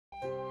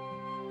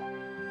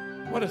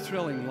What a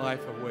thrilling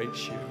life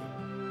awaits you.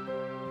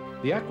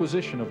 The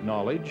acquisition of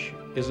knowledge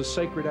is a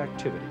sacred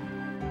activity.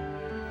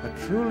 A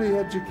truly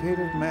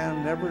educated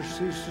man never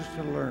ceases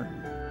to learn.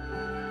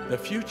 The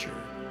future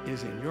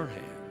is in your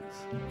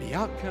hands. The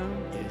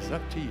outcome is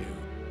up to you.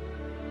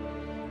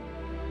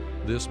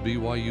 This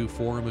BYU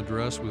Forum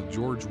address with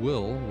George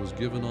Will was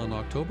given on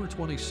October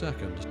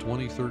 22nd,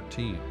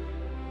 2013.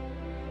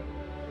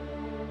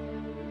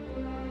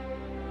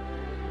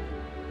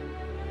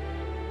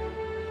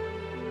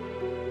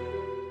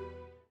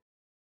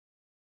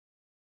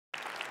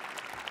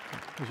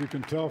 As you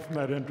can tell from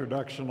that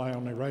introduction, I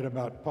only write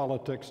about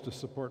politics to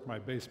support my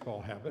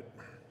baseball habit.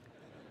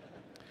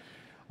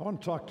 I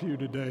want to talk to you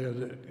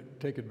today,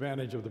 take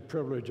advantage of the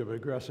privilege of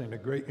addressing a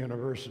great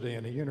university,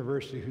 and a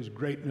university whose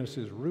greatness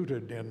is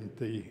rooted in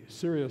the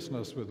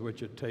seriousness with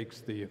which it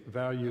takes the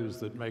values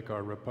that make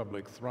our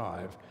republic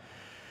thrive.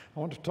 I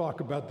want to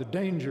talk about the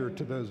danger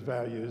to those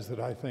values that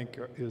I think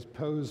is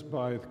posed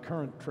by the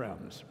current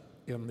trends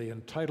in the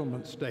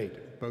entitlement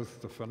state,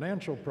 both the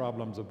financial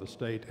problems of the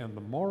state and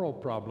the moral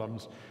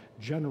problems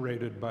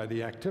generated by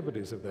the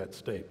activities of that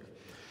state.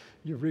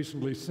 You've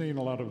recently seen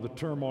a lot of the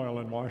turmoil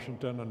in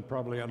Washington and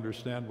probably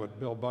understand what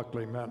Bill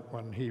Buckley meant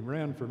when he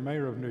ran for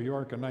mayor of New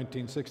York in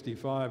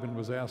 1965 and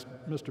was asked,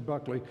 "Mr.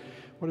 Buckley,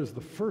 what is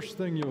the first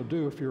thing you'll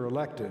do if you're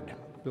elected?"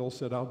 Bill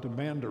said, "I'll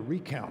demand a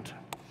recount."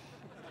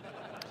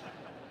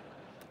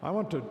 I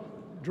want to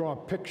draw a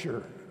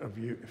picture of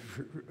you,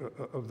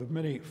 of the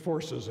many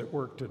forces at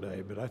work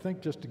today, but I think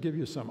just to give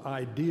you some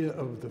idea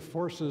of the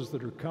forces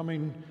that are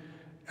coming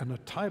in a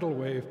tidal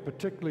wave,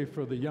 particularly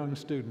for the young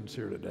students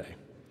here today.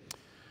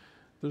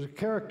 There's a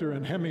character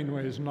in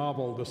Hemingway's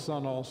novel, The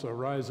Sun Also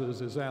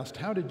Rises, is asked,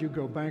 "How did you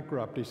go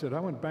bankrupt?" He said, "I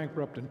went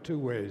bankrupt in two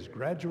ways,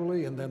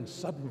 gradually and then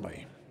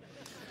suddenly."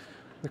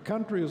 The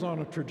country is on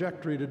a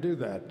trajectory to do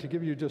that. To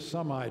give you just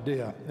some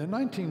idea, in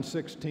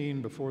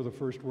 1916, before the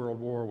First World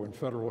War, when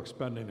federal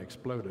spending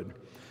exploded,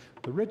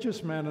 the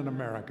richest man in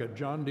America,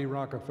 John D.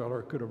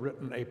 Rockefeller, could have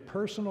written a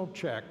personal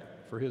check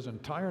for his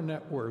entire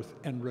net worth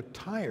and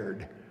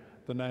retired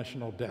the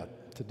national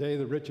debt. Today,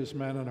 the richest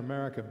man in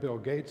America, Bill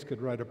Gates,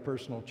 could write a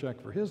personal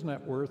check for his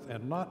net worth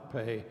and not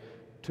pay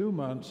 2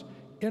 months'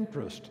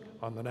 interest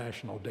on the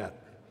national debt.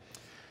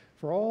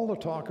 For all the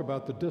talk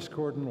about the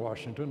discord in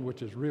Washington,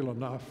 which is real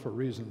enough for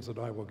reasons that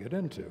I will get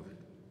into,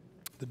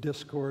 the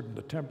discord and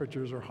the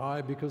temperatures are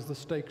high because the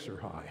stakes are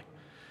high.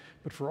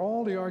 But for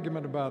all the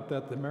argument about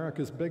that,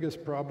 America's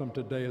biggest problem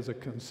today is a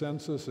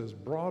consensus as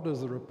broad as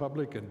the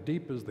Republic and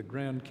deep as the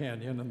Grand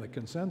Canyon, and the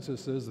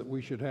consensus is that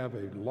we should have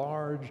a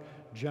large,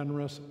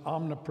 generous,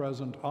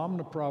 omnipresent,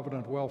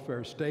 omniprovident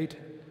welfare state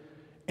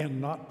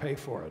and not pay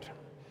for it.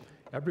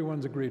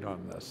 Everyone's agreed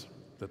on this,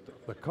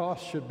 that the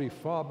cost should be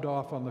fobbed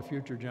off on the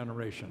future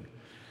generation.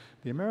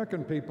 The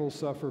American people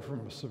suffer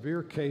from a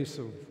severe case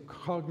of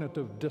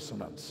cognitive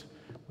dissonance,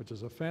 which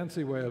is a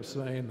fancy way of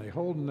saying they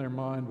hold in their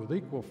mind with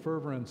equal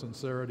fervor and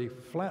sincerity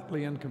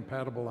flatly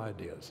incompatible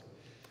ideas.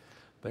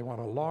 They want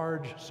a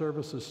large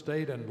services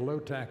state and low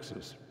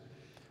taxes.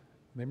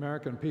 The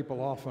American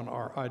people often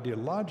are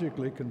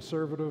ideologically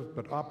conservative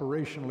but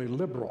operationally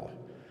liberal.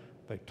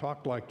 They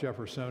talk like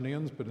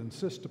Jeffersonians but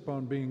insist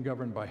upon being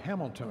governed by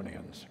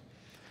Hamiltonians.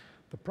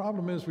 The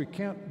problem is we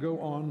can't go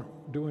on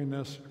doing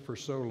this for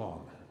so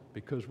long,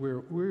 because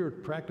we're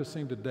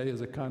practicing today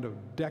as a kind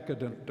of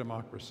decadent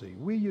democracy.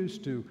 We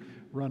used to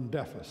run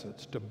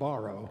deficits, to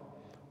borrow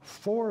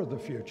for the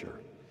future.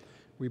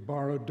 We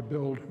borrowed to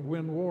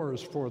win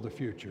wars for the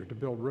future, to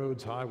build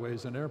roads,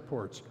 highways, and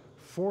airports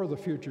for the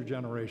future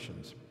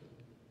generations.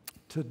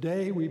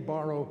 Today, we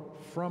borrow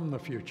from the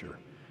future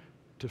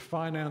to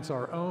finance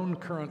our own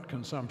current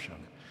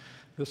consumption.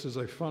 This is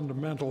a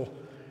fundamental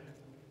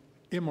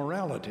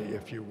immorality,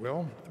 if you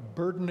will,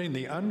 burdening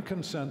the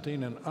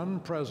unconsenting and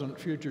unpresent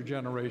future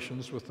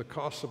generations with the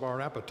costs of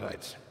our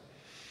appetites.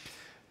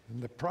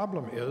 And the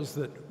problem is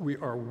that we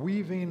are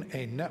weaving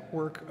a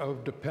network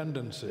of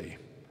dependency,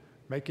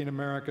 making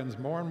Americans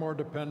more and more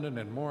dependent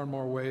in more and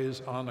more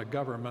ways on a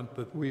government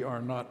that we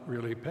are not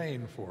really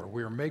paying for.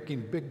 We are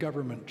making big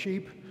government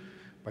cheap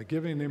by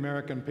giving the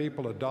American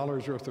people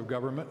 $1's worth of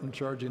government and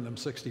charging them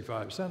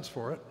 65 cents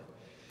for it.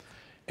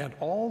 And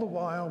all the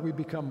while, we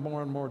become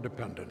more and more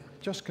dependent.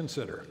 Just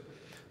consider,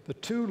 the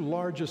two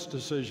largest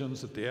decisions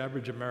that the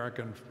average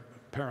American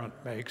parent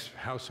makes,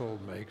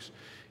 household makes,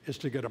 is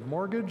to get a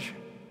mortgage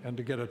and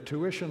to get a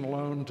tuition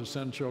loan to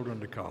send children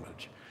to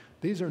college.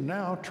 These are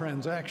now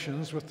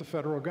transactions with the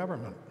federal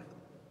government.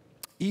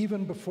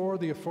 Even before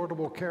the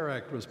Affordable Care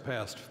Act was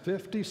passed,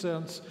 50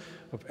 cents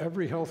of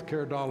every health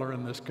care dollar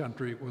in this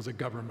country was a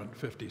government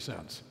 50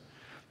 cents.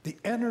 The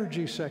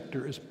energy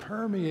sector is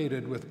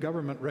permeated with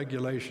government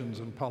regulations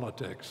and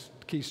politics,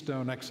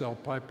 Keystone XL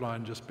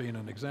pipeline just being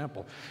an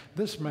example.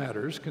 This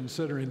matters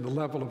considering the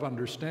level of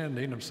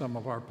understanding of some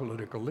of our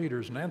political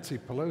leaders. Nancy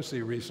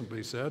Pelosi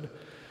recently said,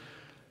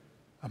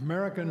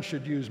 Americans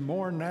should use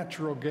more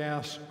natural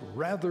gas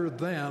rather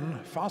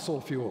than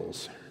fossil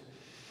fuels.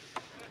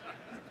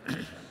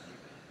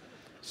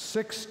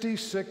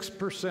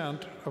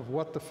 66% of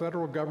what the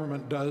federal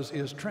government does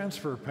is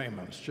transfer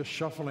payments, just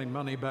shuffling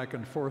money back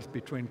and forth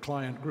between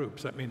client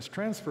groups. That means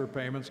transfer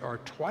payments are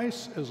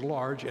twice as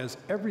large as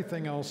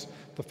everything else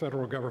the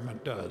federal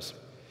government does.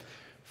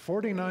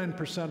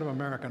 49% of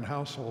American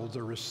households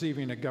are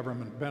receiving a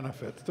government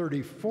benefit.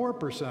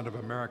 34% of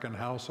American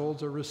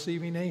households are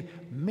receiving a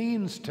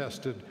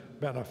means-tested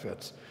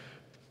benefits.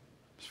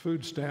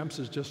 Food stamps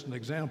is just an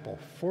example.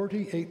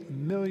 48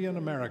 million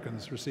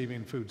Americans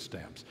receiving food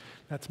stamps.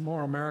 That's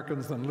more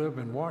Americans than live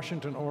in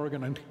Washington,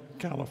 Oregon, and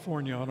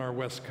California on our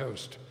West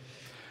Coast.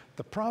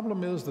 The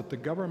problem is that the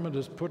government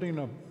is putting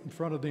in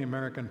front of the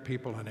American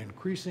people an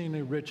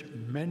increasingly rich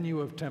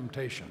menu of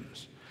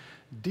temptations,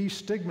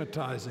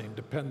 destigmatizing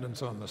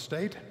dependence on the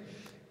state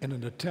in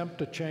an attempt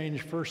to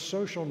change first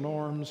social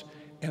norms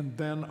and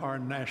then our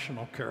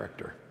national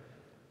character.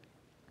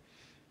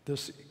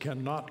 This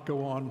cannot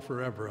go on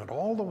forever, and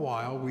all the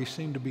while we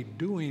seem to be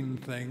doing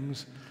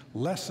things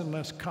less and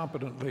less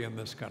competently in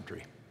this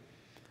country.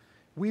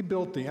 We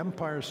built the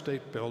Empire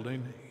State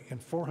Building in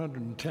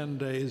 410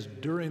 days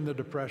during the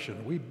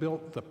Depression. We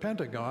built the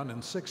Pentagon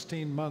in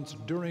 16 months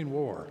during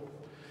war.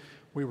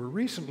 We were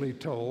recently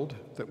told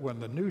that when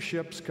the new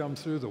ships come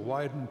through the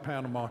widened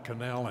Panama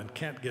Canal and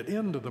can't get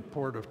into the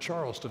port of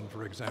Charleston,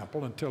 for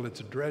example, until it's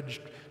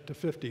dredged to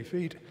 50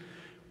 feet,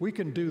 we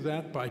can do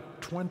that by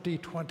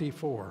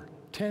 2024,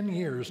 10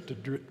 years to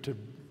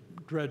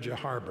dredge a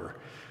harbor.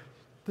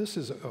 This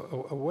is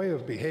a way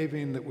of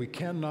behaving that we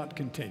cannot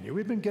continue.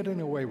 We've been getting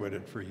away with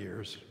it for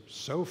years.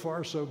 So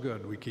far, so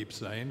good, we keep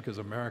saying, because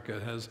America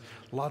has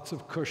lots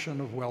of cushion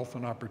of wealth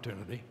and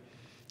opportunity.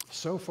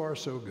 So far,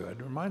 so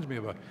good. It reminds me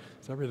of as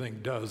everything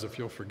does, if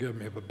you'll forgive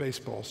me, of a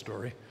baseball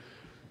story.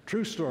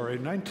 True story,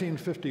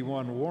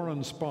 1951,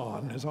 Warren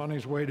Spahn is on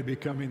his way to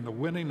becoming the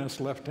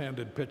winningest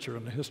left-handed pitcher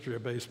in the history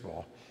of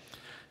baseball.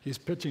 He's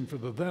pitching for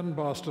the then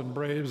Boston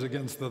Braves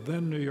against the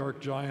then New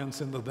York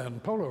Giants in the then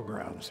Polo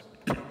Grounds.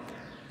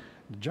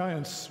 The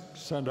Giants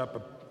sent up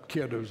a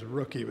kid who was a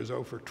rookie, he was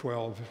 0 for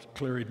 12. It's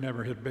clear he'd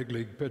never hit big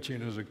league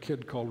pitching. It was a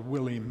kid called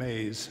Willie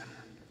Mays.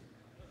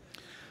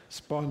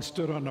 Spahn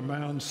stood on the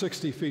mound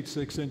 60 feet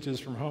 6 inches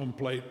from home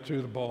plate,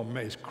 threw the ball.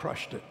 Mays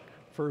crushed it.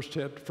 First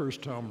hit,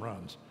 first home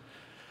runs.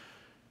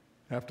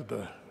 After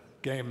the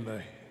game,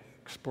 the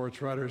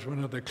sports writers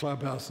went to the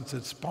clubhouse and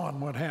said, "Spahn,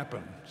 what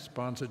happened?"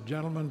 Spahn said,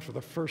 "Gentlemen, for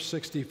the first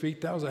 60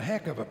 feet, that was a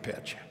heck of a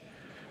pitch."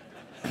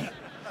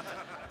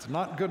 It's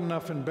not good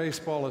enough in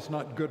baseball. It's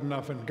not good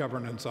enough in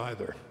governance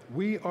either.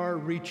 We are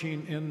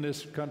reaching in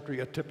this country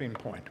a tipping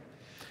point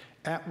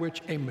at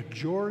which a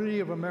majority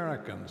of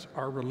Americans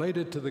are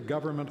related to the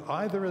government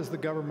either as the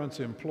government's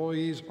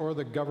employees or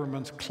the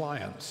government's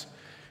clients.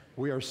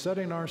 We are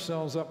setting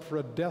ourselves up for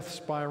a death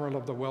spiral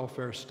of the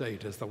welfare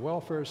state as the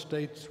welfare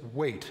state's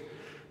weight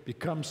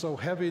becomes so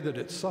heavy that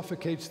it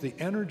suffocates the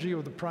energy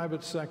of the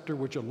private sector,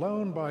 which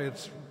alone by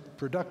its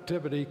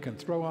productivity can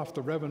throw off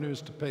the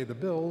revenues to pay the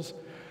bills.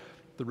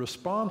 The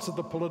response of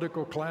the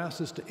political class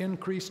is to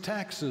increase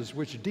taxes,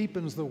 which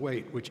deepens the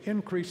weight, which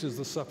increases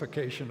the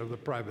suffocation of the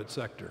private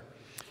sector.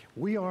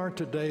 We are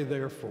today,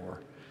 therefore,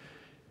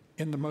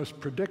 in the most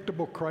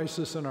predictable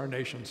crisis in our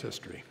nation's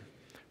history.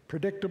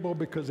 Predictable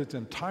because it's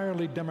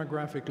entirely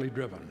demographically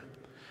driven.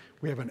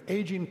 We have an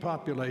aging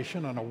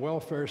population and a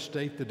welfare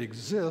state that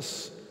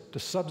exists to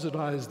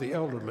subsidize the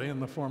elderly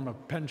in the form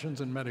of pensions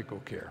and medical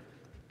care.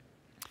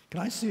 Can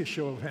I see a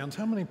show of hands?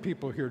 How many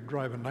people here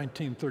drive a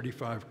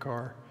 1935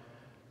 car?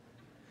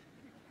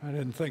 I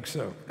didn't think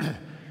so.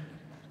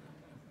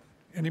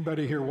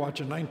 Anybody here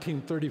watch a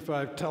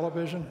 1935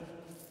 television?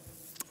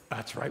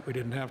 That's right, we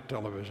didn't have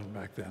television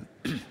back then.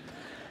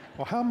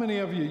 Well, how many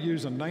of you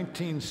use a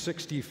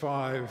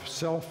 1965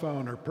 cell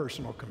phone or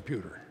personal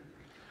computer?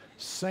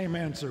 Same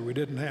answer, we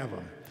didn't have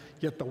them.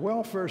 Yet the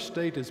welfare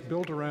state is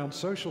built around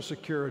Social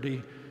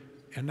Security,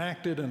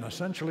 enacted and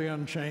essentially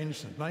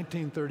unchanged since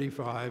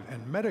 1935,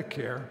 and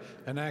Medicare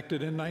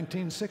enacted in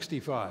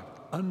 1965,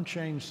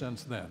 unchanged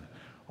since then,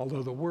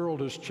 although the world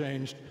has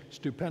changed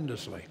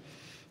stupendously.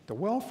 The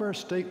welfare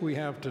state we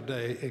have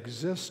today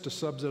exists to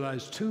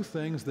subsidize two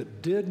things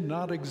that did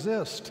not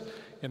exist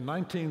in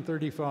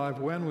 1935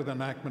 when, with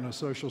enactment of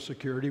Social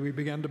Security, we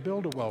began to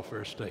build a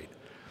welfare state.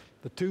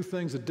 The two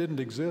things that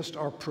didn't exist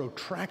are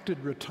protracted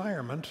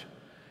retirement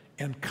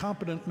and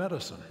competent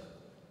medicine.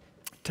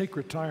 Take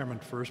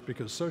retirement first,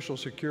 because Social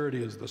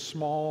Security is the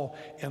small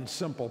and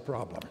simple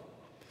problem.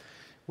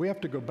 We have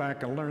to go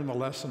back and learn the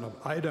lesson of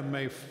Ida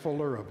Mae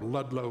Fuller of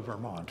Ludlow,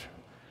 Vermont.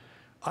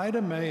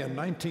 Ida Mae in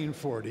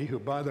 1940, who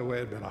by the way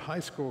had been a high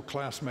school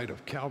classmate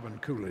of Calvin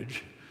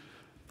Coolidge,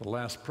 the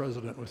last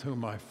president with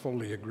whom I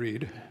fully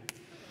agreed.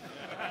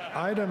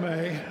 Ida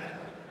Mae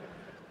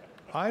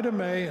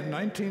in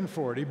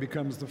 1940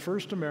 becomes the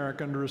first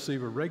American to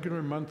receive a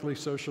regular monthly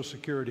Social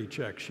Security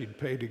check. She'd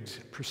paid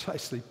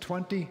precisely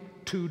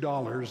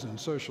 $22 in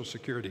Social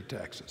Security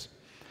taxes.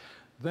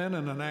 Then,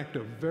 in an act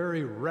of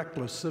very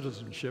reckless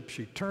citizenship,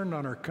 she turned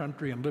on her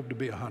country and lived to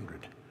be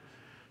 100,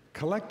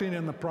 collecting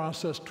in the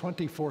process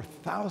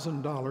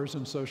 $24,000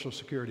 in Social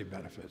Security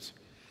benefits.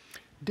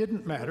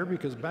 Didn't matter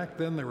because back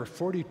then there were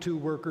 42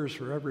 workers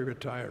for every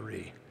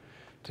retiree.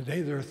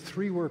 Today there are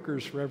 3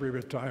 workers for every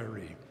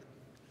retiree.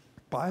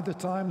 By the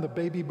time the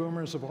baby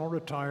boomers have all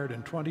retired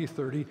in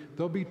 2030,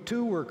 there'll be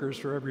 2 workers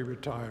for every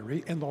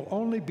retiree, and there'll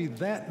only be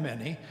that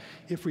many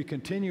if we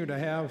continue to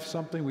have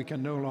something we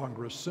can no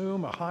longer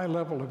assume, a high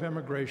level of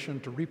immigration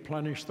to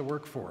replenish the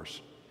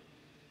workforce.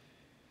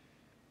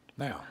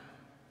 Now,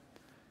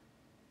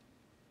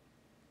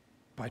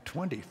 by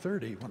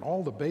 2030, when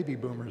all the baby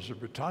boomers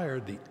have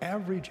retired, the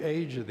average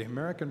age of the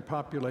American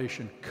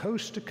population,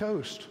 coast to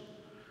coast,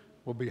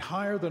 will be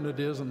higher than it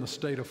is in the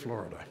state of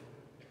Florida.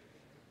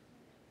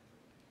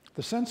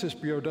 The Census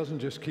Bureau doesn't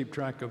just keep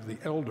track of the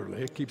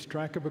elderly, it keeps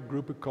track of a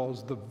group it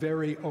calls the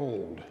very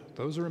old.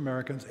 Those are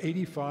Americans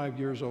 85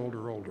 years old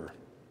or older.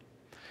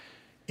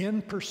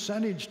 In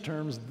percentage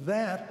terms,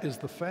 that is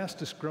the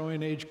fastest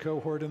growing age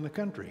cohort in the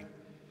country.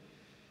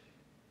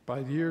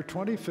 By the year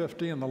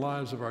 2050, in the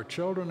lives of our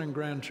children and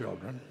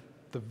grandchildren,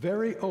 the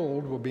very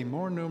old will be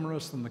more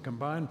numerous than the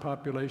combined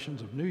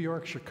populations of New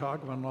York,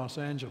 Chicago, and Los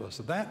Angeles.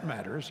 That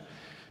matters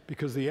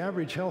because the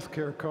average health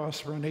care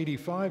costs for an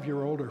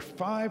 85-year-old are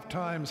 5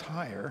 times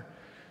higher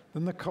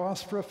than the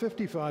cost for a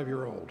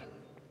 55-year-old.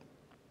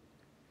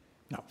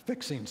 Now,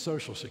 fixing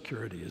Social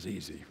Security is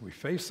easy. We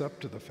face up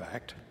to the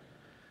fact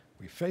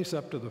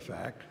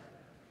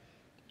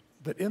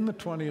that in the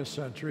 20th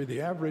century,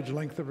 the average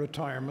length of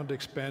retirement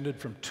expanded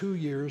from 2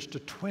 years to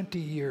 20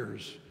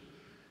 years.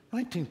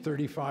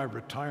 1935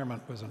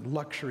 retirement was a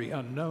luxury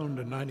unknown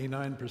to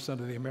 99%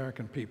 of the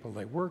American people.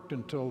 They worked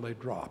until they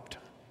dropped.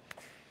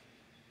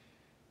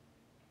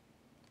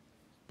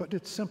 But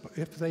it's simple.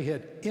 If they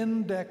had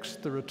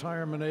indexed the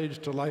retirement age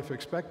to life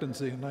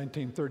expectancy in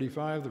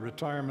 1935, the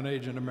retirement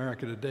age in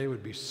America today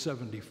would be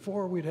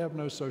 74. We'd have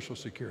no Social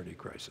Security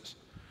crisis.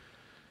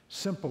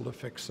 Simple to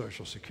fix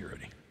Social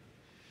Security.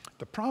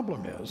 The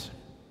problem is,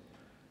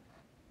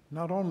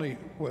 not only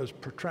was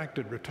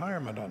protracted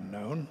retirement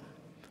unknown,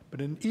 but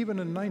even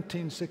in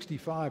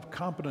 1965,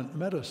 competent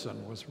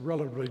medicine was a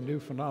relatively new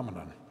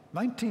phenomenon.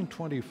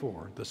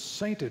 1924, the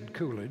sainted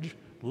Coolidge,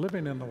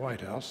 living in the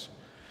White House,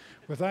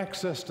 with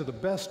access to the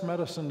best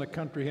medicine the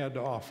country had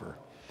to offer.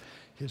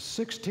 His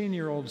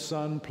 16-year-old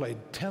son played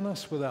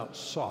tennis without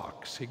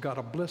socks. He got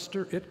a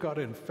blister, it got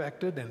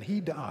infected, and he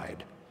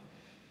died.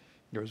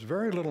 There was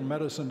very little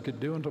medicine could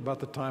do until about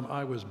the time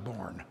I was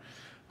born.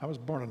 I was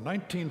born in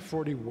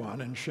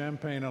 1941 in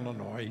Champaign,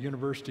 Illinois, a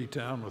university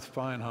town with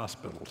fine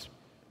hospitals.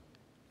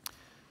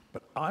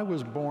 But I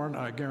was born,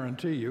 I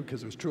guarantee you,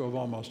 because it was true of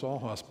almost all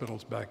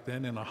hospitals back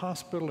then, in a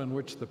hospital in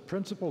which the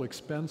principal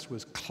expense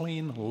was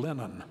clean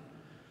linen.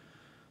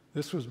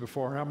 This was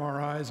before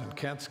MRIs and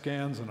CAT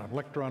scans and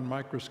electron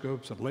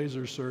microscopes and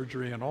laser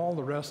surgery and all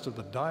the rest of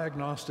the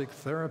diagnostic,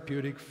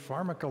 therapeutic,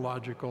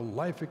 pharmacological,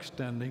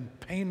 life-extending,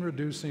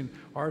 pain-reducing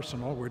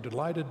arsenal we're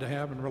delighted to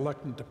have and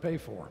reluctant to pay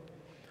for.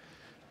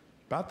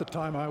 About the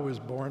time I was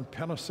born,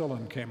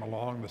 penicillin came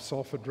along, the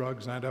sulfa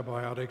drugs,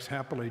 antibiotics,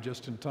 happily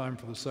just in time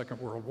for the Second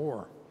World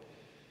War.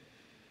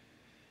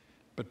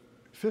 But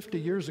 50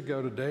 years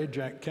ago today,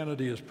 Jack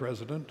Kennedy is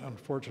president,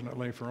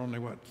 unfortunately for only,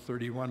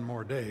 31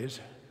 more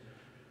days.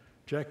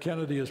 Jack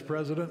Kennedy is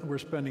president, and we're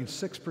spending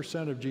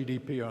 6% of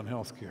GDP on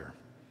health care.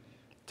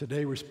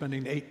 Today we're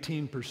spending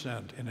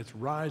 18%, and it's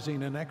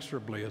rising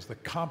inexorably as the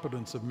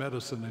competence of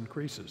medicine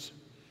increases.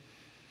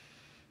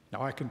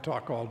 Now, I can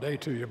talk all day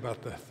to you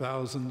about the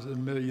thousands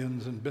and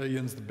millions and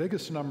billions. The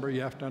biggest number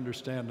you have to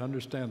understand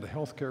the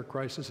health care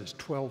crisis is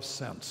 12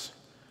 cents.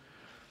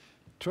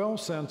 12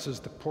 cents is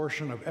the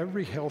portion of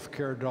every health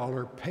care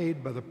dollar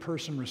paid by the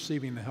person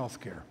receiving the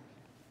health care.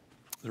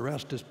 The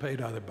rest is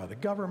paid either by the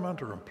government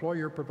or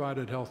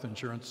employer-provided health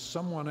insurance,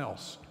 someone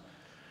else.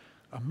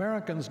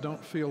 Americans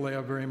don't feel they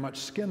have very much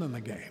skin in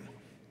the game.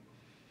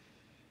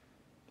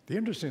 The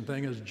interesting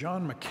thing is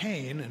John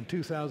McCain in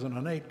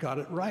 2008 got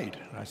it right.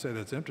 And I say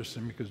that's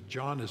interesting because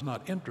John is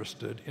not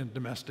interested in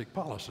domestic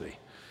policy.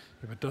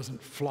 If it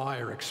doesn't fly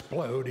or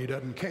explode, he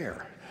doesn't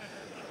care.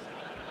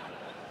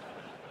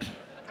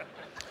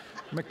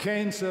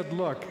 McCain said,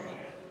 look,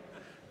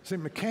 see,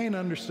 McCain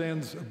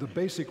understands the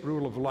basic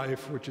rule of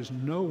life, which is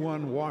no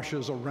one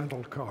washes a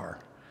rental car.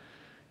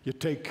 You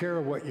take care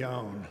of what you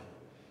own.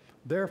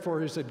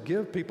 Therefore, he said,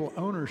 give people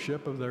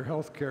ownership of their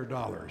health care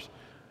dollars.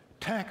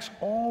 Tax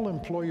all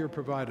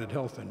employer-provided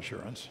health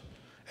insurance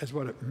as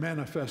what it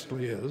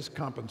manifestly is,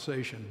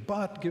 compensation,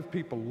 but give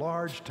people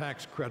large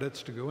tax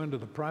credits to go into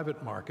the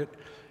private market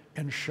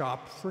and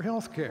shop for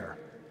health care.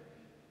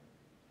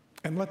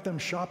 And let them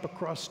shop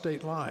across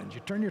state lines.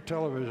 You turn your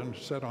television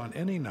set on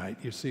any night,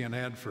 you see an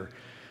ad for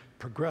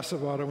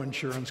Progressive Auto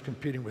Insurance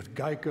competing with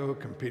Geico,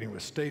 competing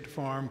with State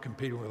Farm,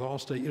 competing with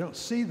Allstate. You don't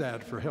see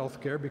that for health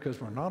care because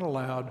we're not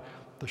allowed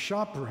to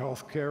shop for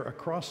health care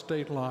across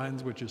state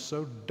lines, which is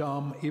so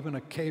dumb even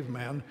a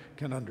caveman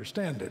can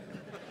understand it.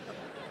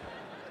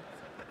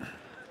 Do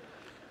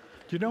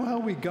you know how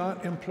we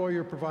got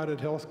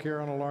employer-provided health care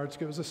on a large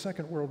scale? It was the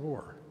Second World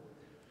War.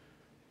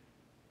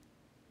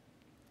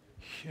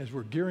 as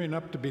we're gearing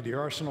up to be the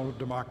arsenal of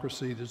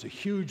democracy, there's a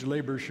huge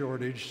labor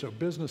shortage, so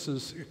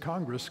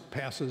Congress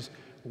passes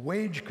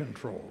wage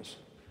controls.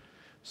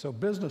 So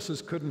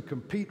businesses couldn't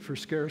compete for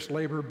scarce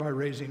labor by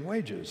raising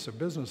wages. So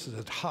businesses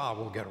said,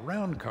 we'll get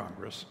around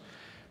Congress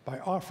by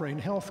offering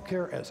health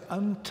care as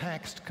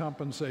untaxed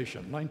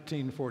compensation.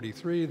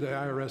 1943, the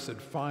IRS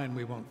said, fine,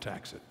 we won't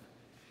tax it.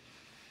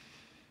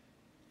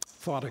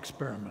 Thought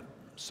experiment.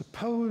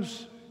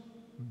 Suppose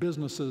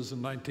businesses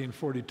in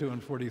 1942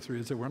 and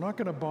 43 said, we're not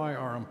going to buy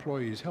our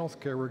employees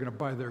health care, we're going to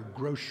buy their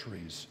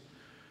groceries.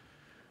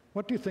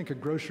 What do you think a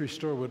grocery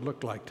store would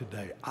look like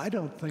today? I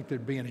don't think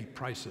there'd be any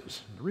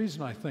prices. The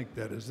reason I think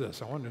that is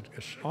this. I want an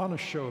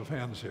honest show of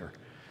hands here,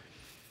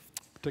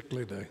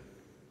 particularly the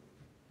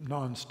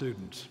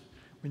non-students.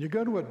 When you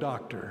go to a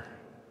doctor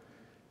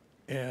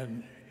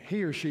and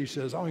he or she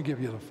says, I'm going to give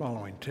you the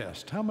following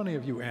test, how many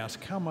of you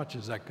ask, how much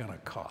is that going to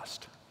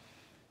cost?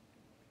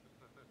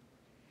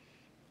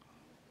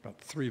 About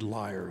 3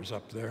 liars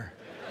up there.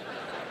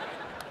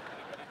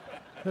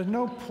 There's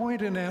no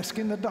point in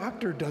asking, the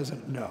doctor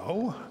doesn't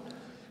know.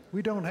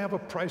 We don't have a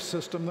price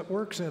system that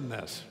works in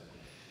this.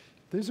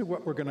 These are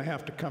what we're going to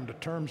have to come to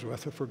terms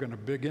with if we're going to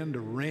begin to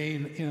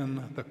rein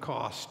in the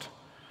cost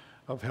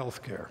of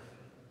health care.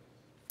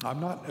 I'm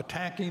not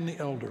attacking the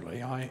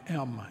elderly, I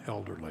am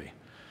elderly.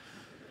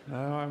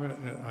 Now,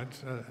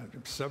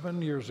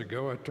 7 years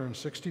ago, I turned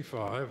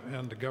 65,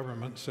 and the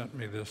government sent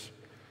me this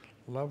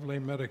lovely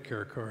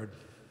Medicare card.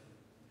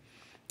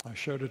 I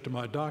showed it to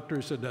my doctor.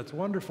 He said, that's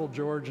wonderful,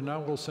 George.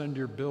 Now we'll send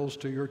your bills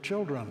to your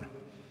children.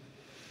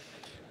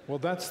 Well,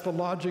 that's the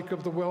logic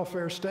of the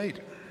welfare state.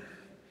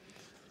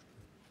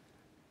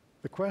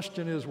 The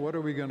question is, what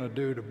are we going to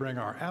do to bring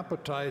our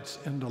appetites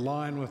into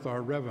line with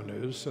our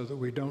revenues so that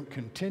we don't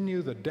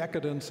continue the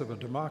decadence of a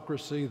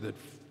democracy that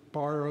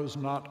borrows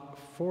not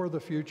for the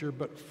future,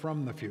 but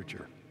from the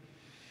future?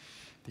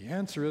 The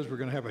answer is we're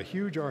going to have a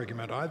huge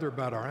argument either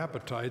about our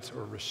appetites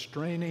or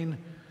restraining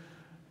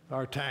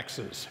our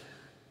taxes.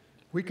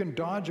 We can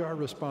dodge our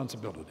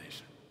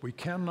responsibilities. We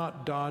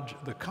cannot dodge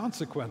the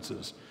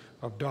consequences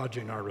of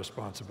dodging our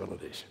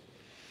responsibilities.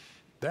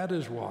 That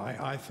is why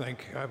I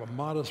think I have a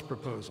modest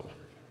proposal.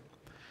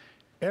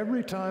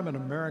 Every time an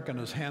American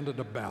is handed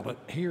a ballot,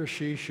 he or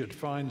she should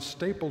find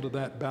stapled to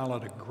that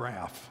ballot a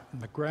graph, and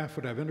the graph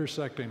would have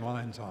intersecting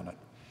lines on it.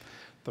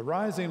 The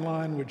rising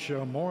line would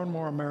show more and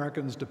more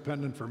Americans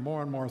dependent for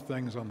more and more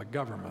things on the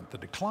government. The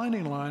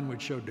declining line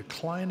would show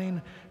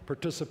declining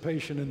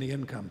participation in the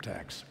income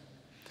tax.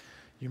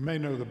 You may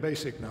know the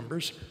basic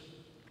numbers.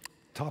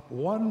 Top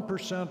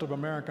 1% of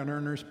American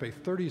earners pay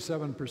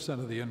 37%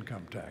 of the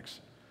income tax.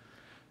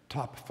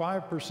 Top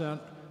 5%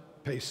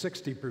 pay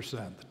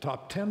 60%. The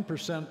top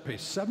 10% pay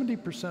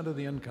 70% of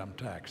the income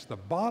tax. The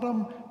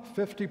bottom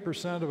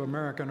 50% of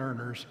American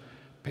earners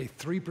pay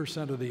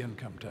 3% of the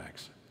income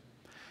tax.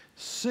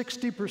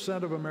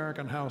 60% of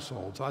American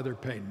households either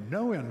pay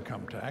no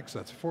income tax,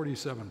 that's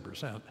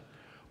 47%,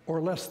 or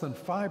less than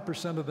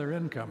 5% of their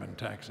income in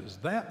taxes.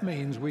 That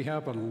means we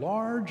have a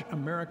large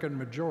American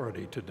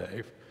majority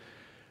today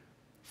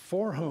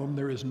for whom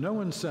there is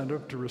no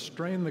incentive to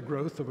restrain the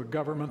growth of a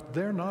government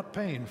they're not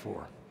paying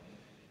for.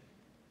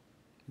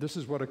 This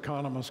is what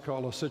economists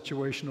call a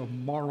situation of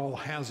moral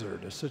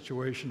hazard, a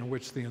situation in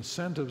which the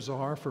incentives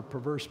are for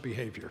perverse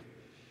behavior.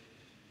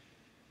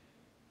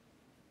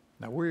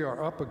 Now, we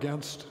are up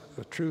against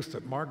the truth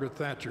that Margaret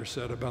Thatcher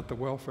said about the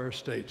welfare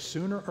state.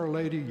 Sooner or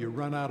later, you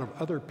run out of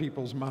other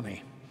people's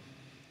money.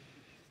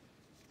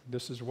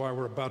 This is why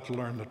we're about to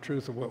learn the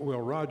truth of what Will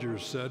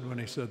Rogers said when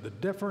he said, the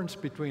difference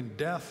between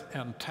death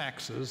and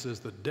taxes is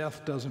that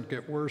death doesn't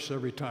get worse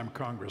every time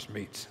Congress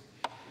meets.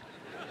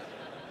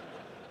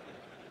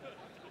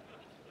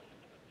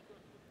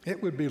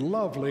 It would be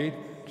lovely,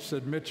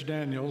 said Mitch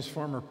Daniels,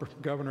 former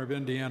governor of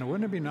Indiana,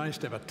 wouldn't it be nice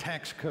to have a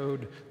tax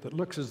code that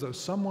looks as though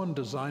someone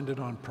designed it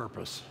on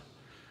purpose?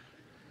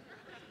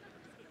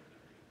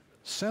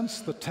 Since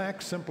the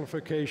tax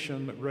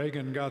simplification that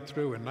Reagan got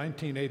through in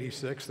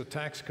 1986, the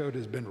tax code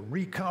has been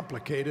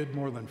recomplicated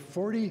more than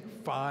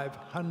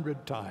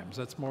 4,500 times.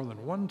 That's more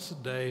than once a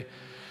day,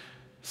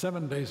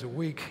 7 days a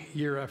week,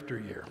 year after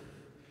year.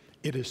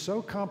 It is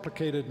so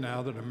complicated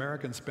now that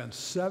Americans spend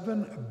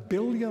 7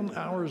 billion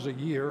hours a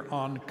year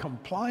on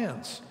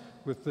compliance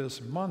with this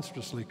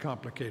monstrously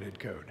complicated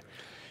code.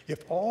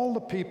 If all the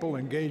people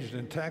engaged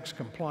in tax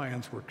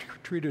compliance were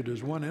treated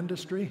as one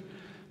industry,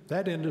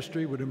 that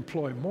industry would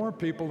employ more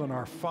people than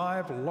our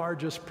 5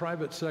 largest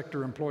private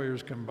sector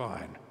employers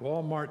combined: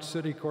 Walmart,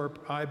 Citicorp,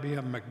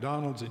 IBM,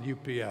 McDonald's, and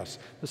UPS.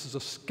 This is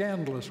a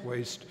scandalous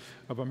waste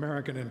of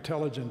American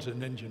intelligence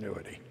and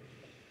ingenuity.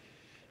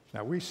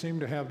 Now, we seem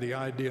to have the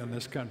idea in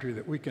this country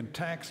that we can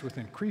tax with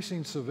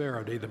increasing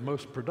severity the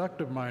most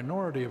productive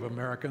minority of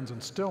Americans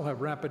and still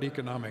have rapid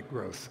economic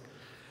growth.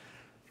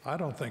 I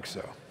don't think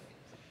so.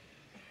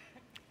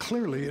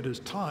 Clearly, it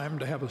is time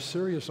to have a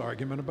serious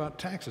argument about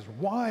taxes.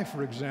 Why,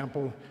 for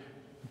example,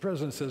 the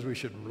president says we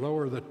should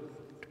lower the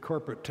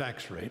corporate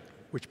tax rate.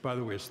 which by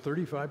the way is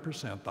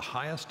 35%, the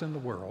highest in the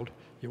world.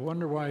 You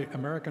wonder why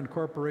American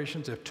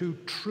corporations have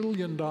 $2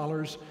 trillion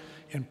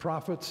in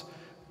profits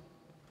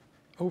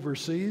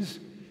overseas?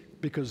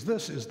 Because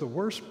this is the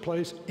worst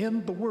place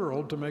in the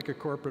world to make a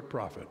corporate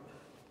profit.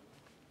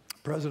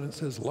 The president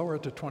says lower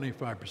it to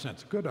 25%.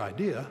 It's a good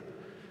idea,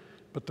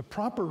 but the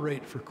proper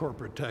rate for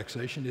corporate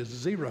taxation is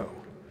 0,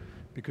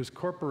 because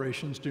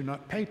corporations do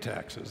not pay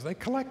taxes. They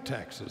collect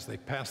taxes. They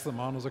pass them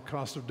on as a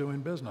cost of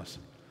doing business.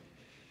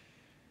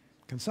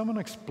 Can someone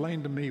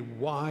explain to me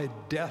why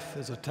death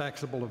is a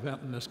taxable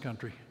event in this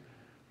country?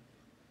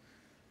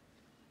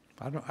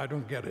 I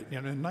don't get it. You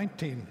know, in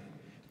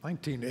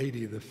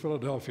 1980, the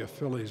Philadelphia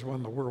Phillies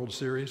won the World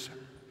Series.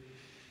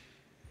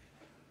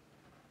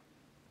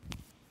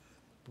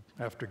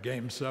 After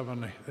Game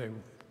 7,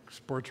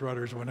 sports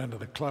writers went into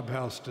the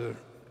clubhouse to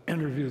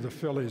interview the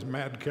Phillies'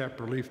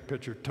 madcap relief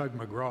pitcher, Tug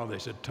McGraw. They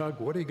said, Tug,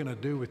 what are you going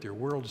to do with your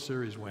World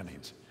Series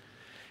winnings?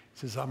 He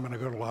says, I'm going to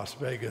go to Las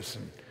Vegas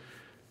and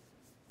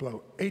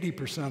blow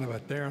 80% of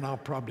it there, and I'll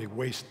probably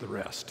waste the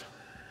rest.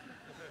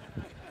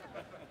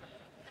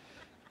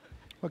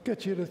 What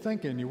gets you to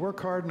thinking? You work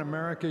hard in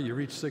America, you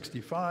reach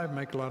 65,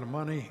 make a lot of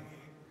money,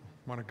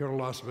 want to go to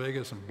Las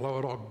Vegas and blow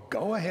it all.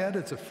 Go ahead,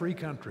 it's a free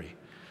country.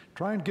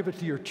 Try and give it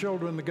to your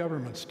children, the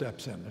government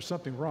steps in. There's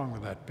something wrong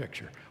with that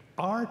picture.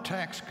 Our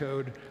tax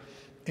code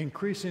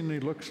increasingly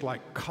looks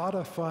like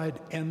codified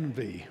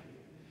envy.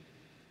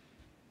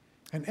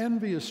 And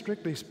envy is,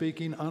 strictly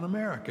speaking,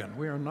 un-American.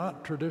 We are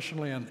not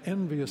traditionally an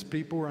envious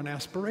people, we're an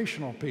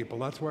aspirational people.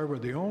 That's why we're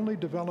the only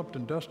developed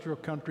industrial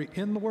country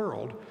in the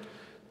world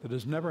that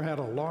has never had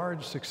a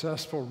large,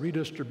 successful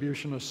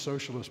redistributionist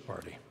socialist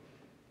party.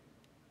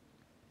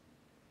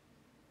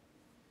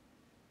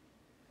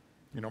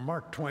 You know,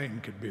 Mark Twain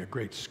could be a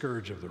great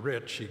scourge of the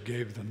rich. He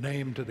gave the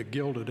name to the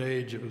Gilded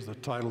Age. It was the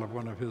title of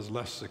one of his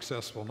less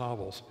successful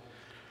novels.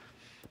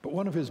 But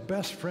one of his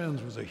best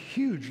friends was a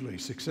hugely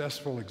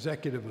successful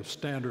executive of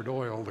Standard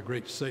Oil, the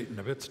great Satan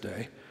of its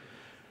day.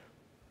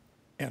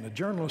 And a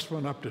journalist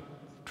went up to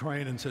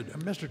Twain and said,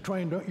 Mr.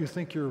 Twain, don't you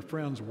think your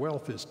friend's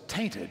wealth is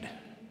tainted?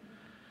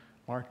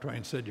 Mark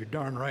Twain said, you're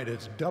darn right,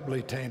 it's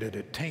doubly tainted.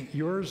 It taint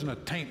yours and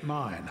it taint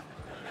mine.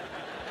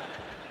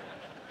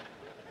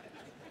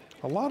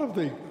 A lot of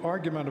the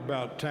argument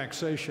about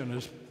taxation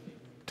is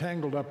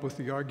tangled up with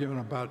the argument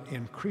about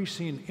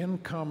increasing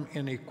income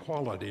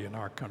inequality in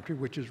our country,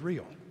 which is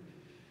real.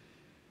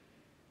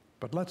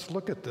 But let's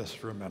look at this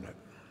for a minute.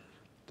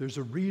 There's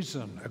a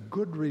reason, a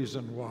good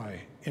reason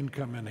why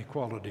income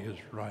inequality is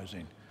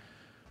rising.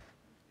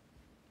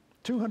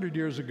 200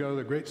 years ago,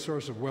 the great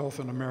source of wealth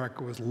in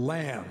America was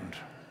land.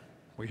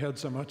 We had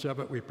so much of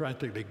it, we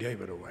practically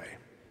gave it away.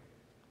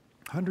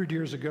 100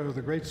 years ago,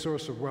 the great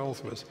source of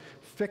wealth was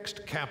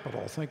fixed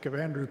capital. Think of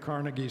Andrew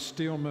Carnegie's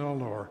steel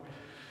mill or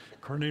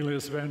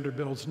Cornelius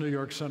Vanderbilt's New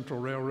York Central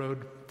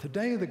Railroad.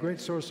 Today, the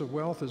great source of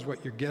wealth is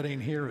what you're getting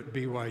here at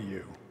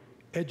BYU.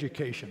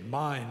 Education,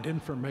 mind,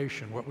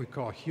 information, what we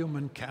call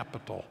human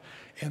capital.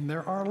 And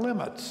there are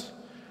limits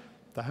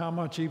to how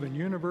much even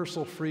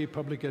universal free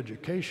public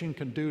education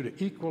can do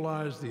to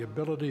equalize the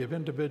ability of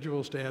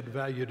individuals to add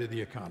value to the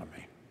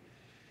economy.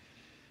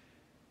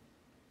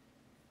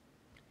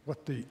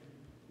 What the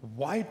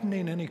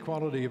widening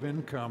inequality of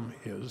income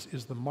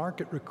is the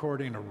market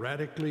recording a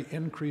radically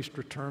increased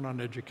return on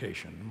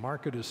education. The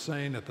market is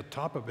saying at the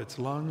top of its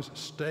lungs,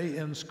 stay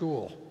in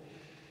school.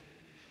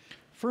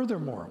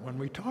 Furthermore, when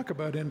we talk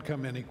about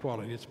income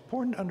inequality, it's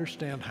important to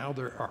understand how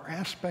there are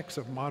aspects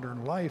of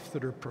modern life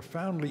that are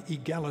profoundly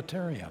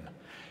egalitarian.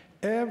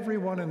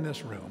 Everyone in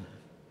this room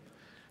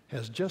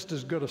has just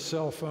as good a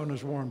cell phone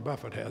as Warren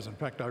Buffett has. In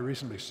fact, I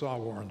recently saw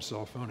Warren's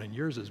cell phone, and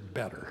yours is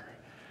better.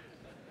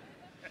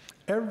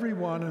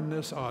 Everyone in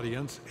this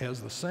audience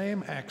has the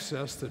same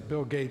access that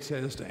Bill Gates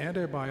has to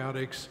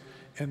antibiotics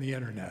and the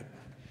internet.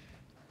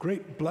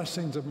 Great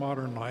blessings of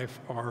modern life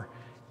are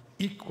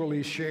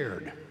equally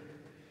shared.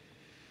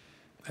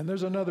 And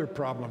there's another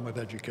problem with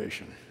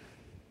education.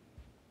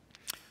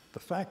 The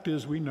fact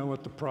is, we know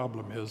what the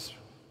problem is,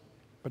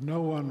 but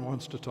no one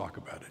wants to talk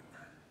about it.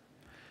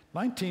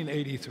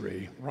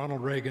 1983,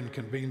 Ronald Reagan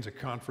convenes a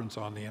conference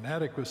on the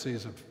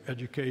inadequacies of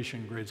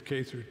education, grades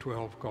K through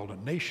 12, called A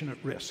Nation at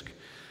Risk.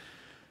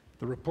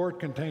 The report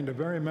contained a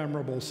very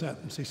memorable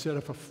sentence. He said,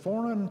 if a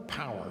foreign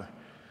power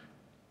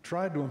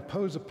tried to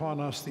impose upon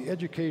us the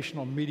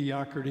educational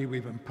mediocrity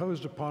we've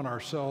imposed upon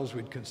ourselves,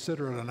 we'd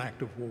consider it an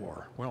act of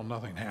war. Well,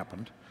 nothing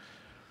happened.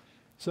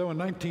 So in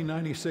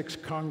 1996,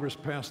 Congress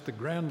passed the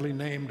grandly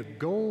named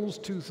Goals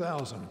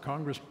 2000.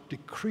 Congress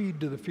decreed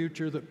to the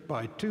future that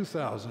by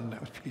 2000,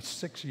 that would be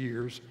 6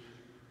 years,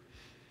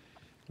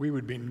 we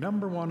would be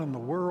 #1 in the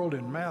world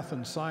in math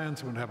and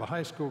science and would have a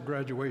high school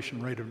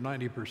graduation rate of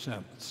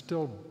 90%. It's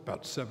still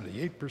about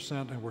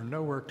 78%, and we're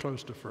nowhere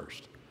close to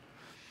first.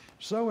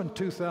 So in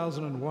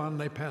 2001,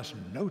 they passed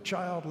No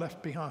Child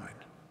Left Behind,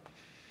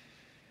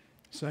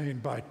 saying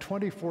by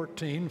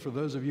 2014, for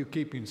those of you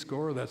keeping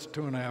score, that's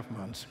 2.5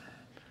 months,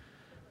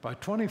 by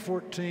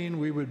 2014,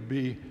 we would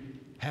be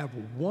have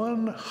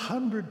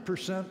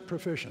 100%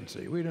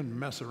 proficiency. We didn't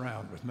mess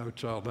around with No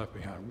Child Left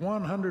Behind.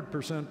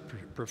 100%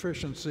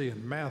 proficiency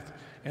in math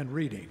and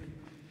reading.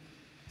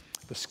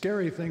 The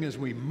scary thing is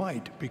we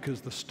might,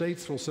 because the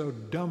states will so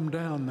dumb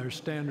down their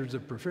standards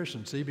of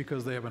proficiency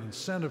because they have an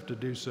incentive to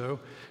do so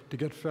to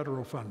get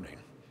federal funding.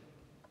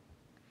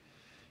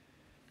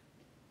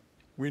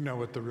 We know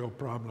what the real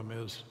problem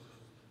is.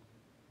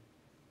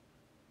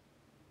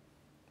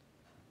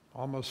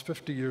 Almost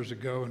 50 years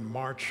ago in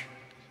March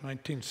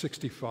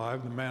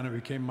 1965, the man who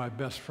became my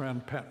best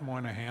friend, Pat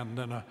Moynihan,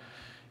 then a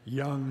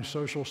young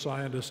social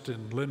scientist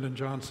in Lyndon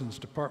Johnson's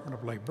Department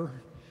of Labor,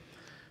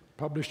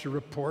 published a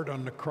report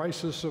on the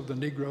crisis of the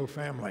Negro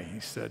family. He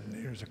said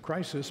there's a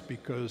crisis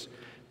because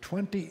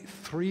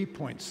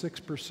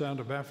 23.6%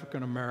 of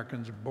African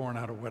Americans are born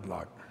out of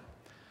wedlock.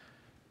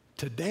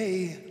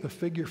 Today, the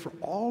figure for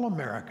all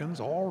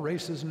Americans, all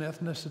races and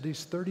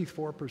ethnicities,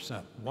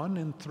 34%. 1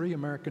 in 3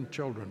 American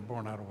children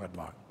born out of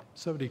wedlock.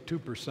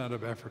 72%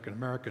 of African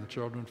American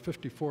children,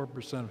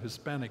 54% of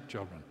Hispanic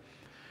children.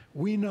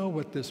 We know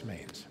what this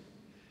means.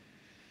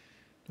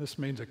 This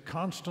means a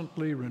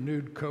constantly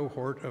renewed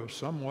cohort of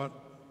somewhat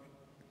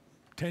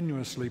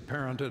tenuously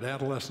parented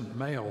adolescent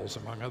males,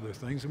 among other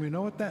things, and we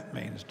know what that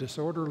means.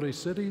 Disorderly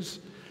cities,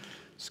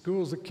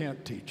 schools that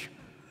can't teach.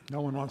 No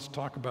one wants to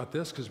talk about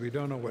this because we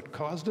don't know what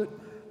caused it,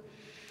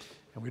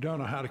 and we don't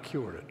know how to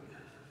cure it.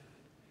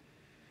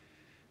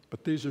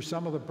 But these are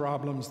some of the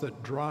problems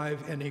that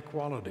drive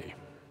inequality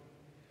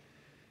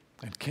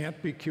and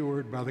can't be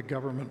cured by the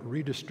government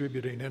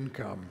redistributing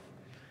income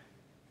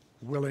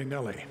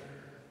willy-nilly.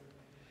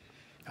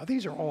 Now,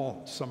 these are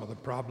all some of the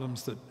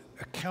problems that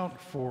account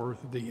for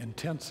the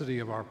intensity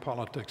of our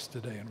politics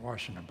today in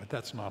Washington, but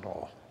that's not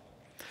all.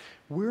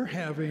 We're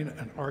having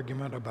an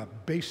argument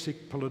about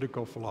basic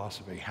political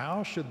philosophy.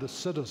 How should the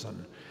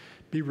citizen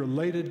be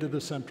related to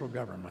the central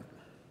government?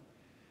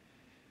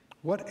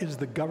 What is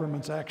the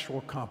government's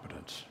actual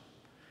competence?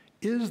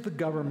 Is the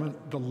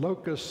government the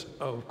locus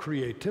of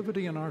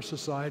creativity in our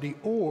society,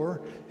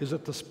 or is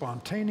it the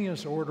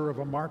spontaneous order of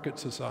a market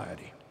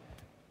society?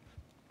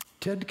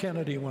 Ted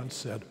Kennedy once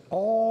said,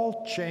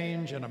 all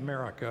change in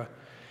America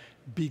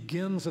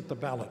begins at the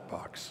ballot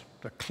box.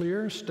 A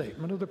clear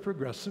statement of the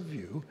progressive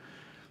view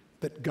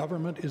that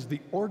government is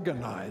the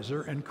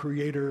organizer and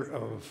creator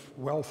of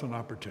wealth and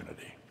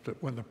opportunity.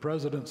 That when the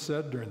president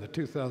said during the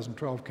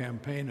 2012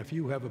 campaign, if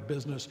you have a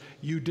business,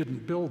 you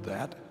didn't build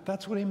that,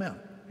 that's what he meant.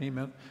 He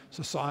meant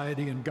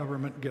society and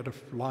government get a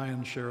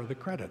lion's share of the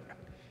credit.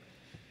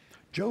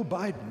 Joe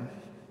Biden,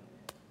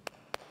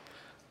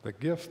 the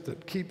gift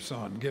that keeps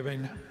on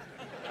giving,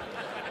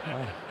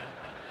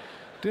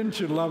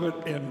 didn't you love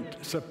it in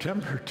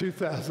September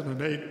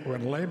 2008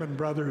 when Lehman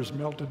Brothers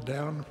melted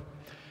down?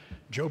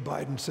 Joe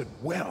Biden said,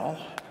 well,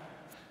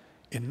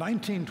 in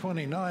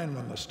 1929,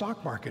 when the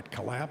stock market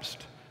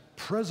collapsed,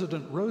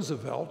 President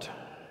Roosevelt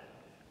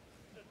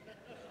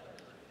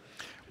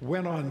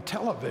went on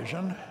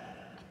television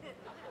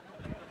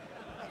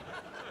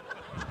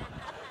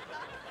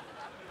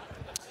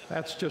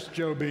That's just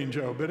Joe being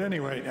Joe. But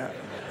anyway,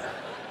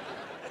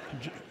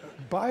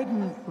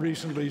 Biden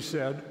recently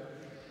said,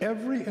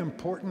 every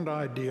important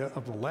idea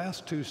of the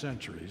last 2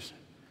 centuries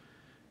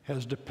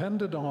has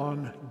depended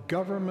on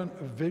government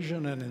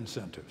vision and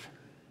incentive.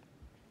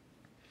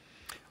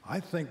 I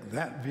think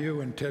that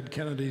view and Ted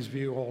Kennedy's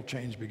view, all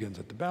change begins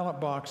at the ballot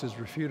box, is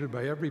refuted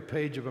by every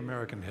page of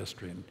American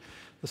history. In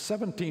the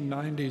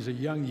 1790s, a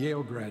young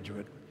Yale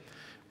graduate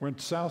went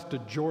south to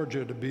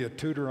Georgia to be a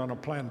tutor on a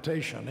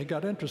plantation. He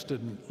got interested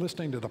in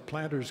listening to the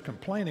planters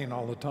complaining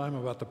all the time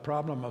about the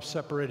problem of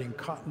separating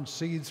cotton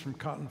seeds from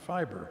cotton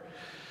fiber.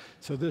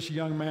 So this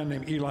young man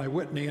named Eli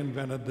Whitney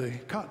invented the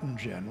cotton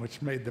gin,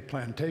 which made the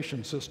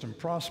plantation system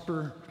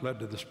prosper, led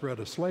to the spread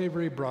of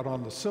slavery, brought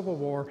on the Civil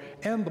War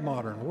and the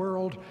modern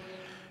world.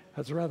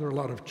 That's rather a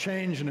lot of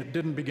change, and it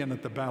didn't begin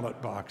at the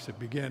ballot box. It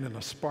began in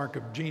a spark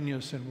of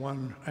genius in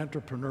one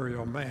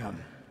entrepreneurial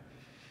man.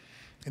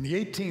 In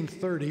the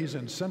 1830s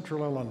in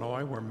central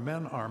Illinois, where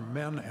men are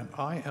men and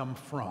I am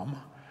from,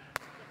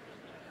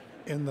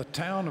 in the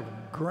town of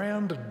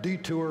Grand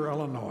Detour,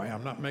 Illinois,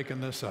 I'm not making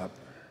this up,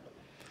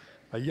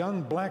 a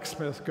young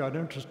blacksmith got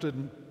interested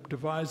in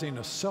devising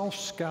a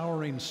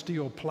self-scouring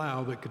steel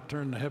plow that could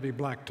turn the heavy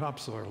black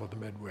topsoil of the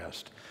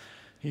Midwest.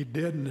 He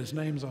did, and his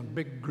name's on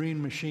big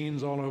green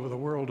machines all over the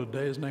world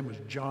today. His name was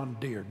John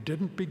Deere.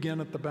 Didn't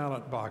begin at the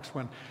ballot box.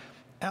 When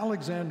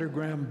Alexander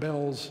Graham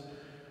Bell's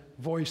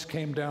voice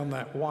came down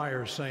that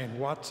wire saying,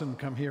 "Watson,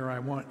 come here, I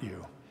want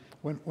you."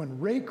 When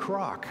Ray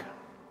Kroc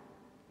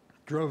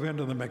drove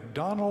into the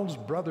McDonald's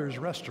Brothers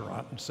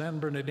restaurant in San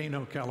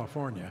Bernardino,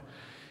 California,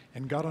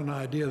 and got an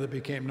idea that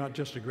became not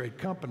just a great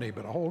company,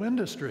 but a whole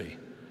industry,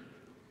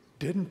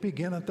 didn't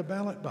begin at the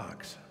ballot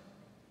box.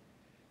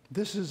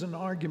 This is an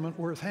argument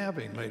worth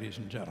having, ladies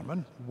and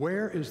gentlemen.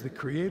 Where is the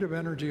creative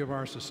energy of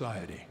our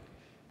society?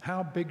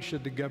 How big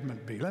should the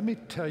government be? Let me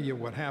tell you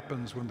what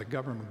happens when the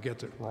government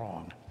gets it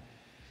wrong.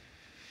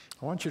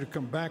 I want you to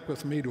come back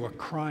with me to a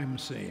crime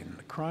scene.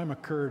 The crime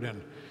occurred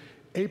in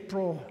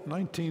April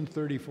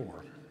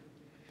 1934.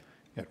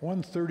 at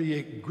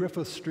 138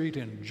 Griffith Street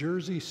in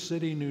Jersey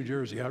City, New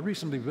Jersey. I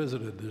recently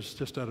visited this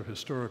just out of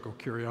historical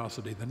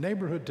curiosity. The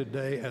neighborhood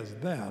today, as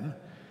then,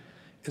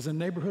 is a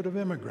neighborhood of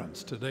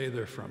immigrants. Today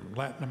they're from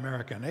Latin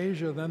America and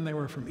Asia, then they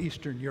were from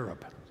Eastern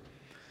Europe.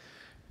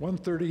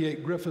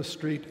 138 Griffith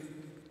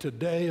Street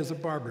today is a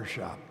barber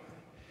shop.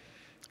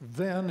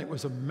 Then it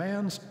was a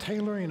man's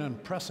tailoring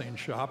and pressing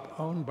shop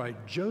owned by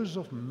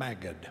Joseph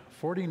Magid,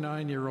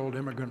 49-year-old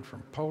immigrant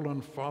from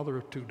Poland, father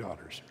of 2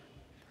 daughters.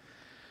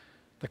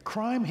 The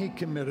crime he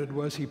committed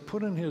was he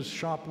put in his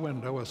shop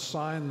window a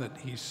sign that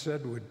he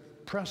said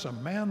would press a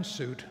man's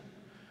suit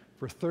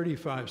for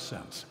 35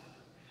 cents.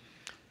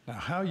 Now,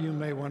 how, you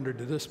may wonder,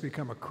 did this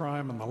become a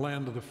crime in the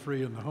land of the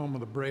free and the home of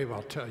the brave?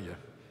 I'll tell you.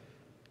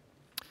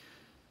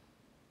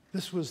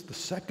 This was the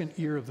second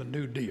year of the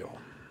New Deal.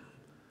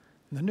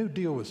 And the New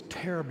Deal was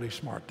terribly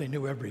smart. They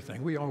knew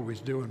everything. We always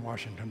do in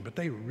Washington, but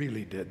they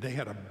really did. They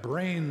had a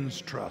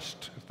brains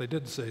trust, if they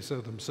did say so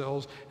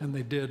themselves, and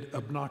they did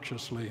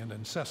obnoxiously and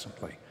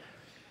incessantly.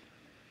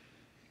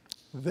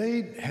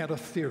 They had a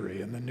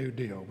theory in the New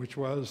Deal, which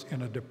was,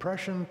 in a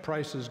depression,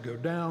 prices go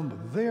down,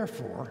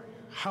 therefore,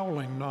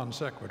 howling non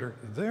sequitur,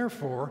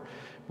 therefore,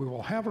 we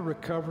will have a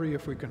recovery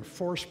if we can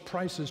force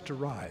prices to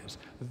rise.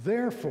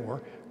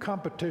 Therefore,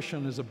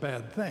 competition is a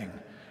bad thing.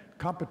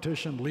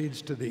 Competition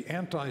leads to the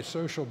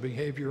antisocial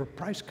behavior of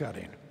price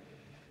cutting.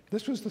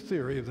 This was the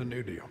theory of the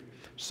New Deal.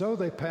 So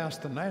they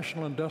passed the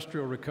National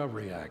Industrial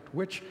Recovery Act,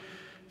 which,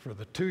 for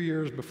the 2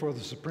 years before the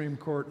Supreme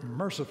Court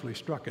mercifully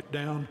struck it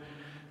down,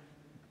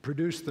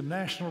 produced the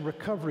National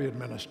Recovery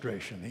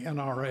Administration, the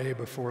NRA,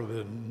 before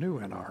the new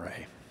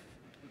NRA.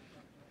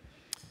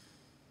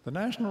 The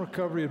National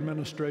Recovery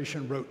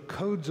Administration wrote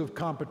codes of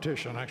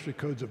competition, actually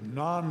codes of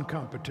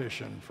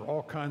non-competition for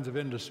all kinds of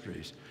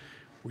industries.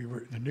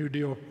 The New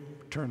Deal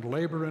turned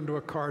labor into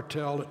a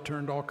cartel. It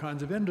turned all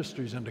kinds of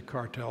industries into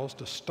cartels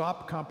to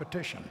stop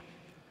competition.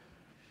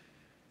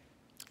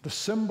 The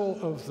symbol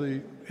of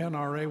the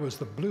NRA was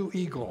the Blue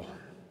Eagle.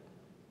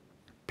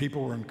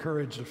 People were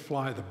encouraged to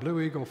fly the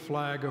Blue Eagle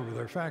flag over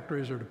their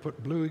factories or to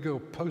put Blue Eagle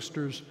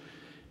posters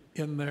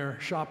in their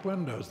shop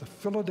windows. The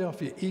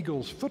Philadelphia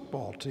Eagles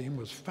football team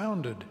was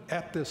founded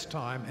at this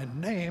time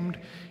and named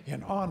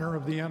in honor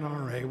of the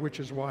NRA, which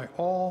is why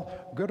all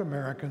good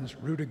Americans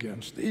root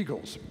against the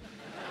Eagles.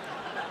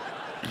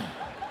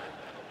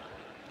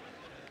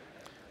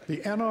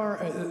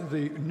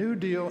 The New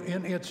Deal,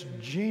 in its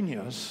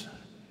genius,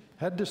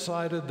 had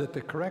decided that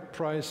the correct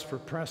price for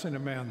pressing a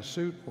man's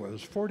suit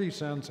was 40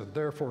 cents, and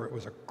therefore it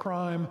was a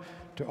crime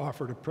to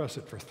offer to press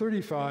it for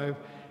 35,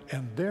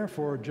 and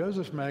therefore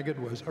Joseph Magid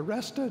was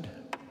arrested.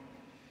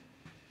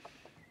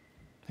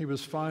 He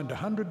was fined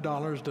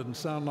 $100, doesn't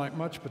sound like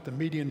much, but the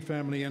median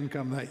family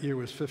income that year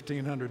was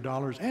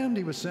 $1,500, and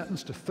he was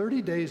sentenced to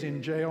 30 days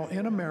in jail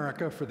in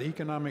America for the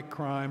economic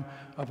crime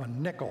of a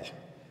nickel.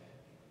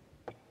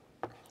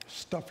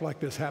 Stuff like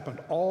this happened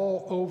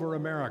all over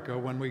America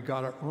when we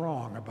got it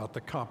wrong about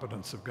the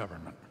competence of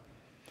government.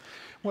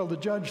 Well, the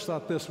judge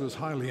thought this was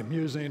highly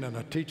amusing and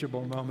a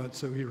teachable moment,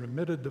 so he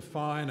remitted the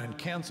fine and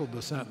canceled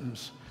the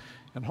sentence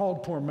and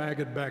hauled poor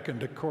Magid back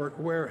into court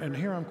where, and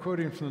here I'm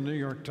quoting from the New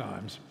York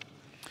Times,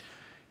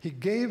 he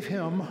gave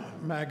him,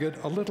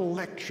 Magid, a little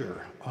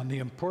lecture on the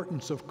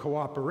importance of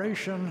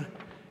cooperation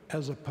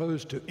as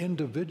opposed to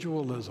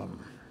individualism.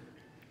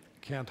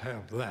 Can't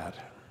have that.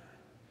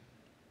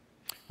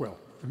 Well,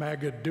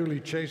 Magid,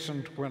 duly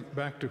chastened, went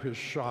back to his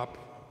shop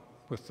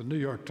with the New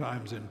York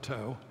Times in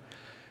tow,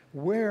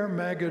 where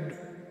Magid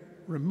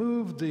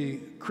removed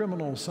the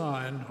criminal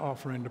sign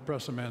offering to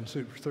press a man's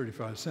suit for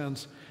 35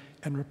 cents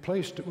and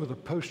replaced it with a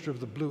poster of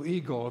the Blue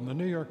Eagle. And the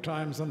New York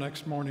Times the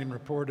next morning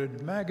reported,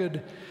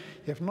 Magid,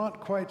 if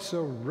not quite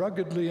so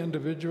ruggedly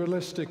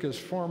individualistic as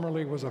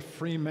formerly, was a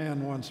free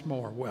man once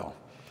more. Well,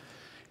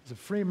 he's a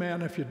free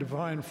man if you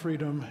define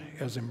freedom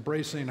as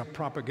embracing a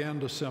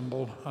propaganda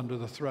symbol under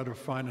the threat of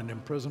fine and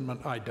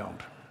imprisonment. I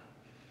don't.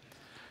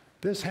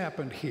 This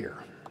happened here.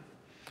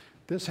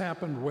 This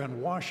happened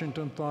when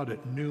Washington thought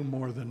it knew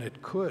more than it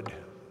could,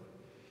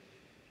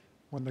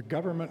 when the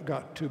government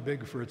got too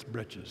big for its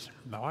britches.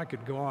 Now, I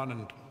could go on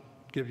and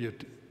give you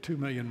 2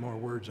 million more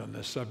words on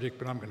this subject,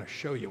 but I'm going to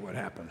show you what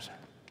happens.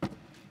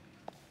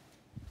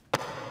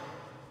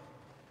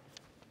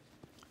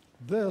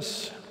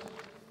 This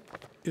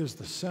is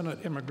the Senate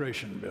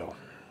immigration bill.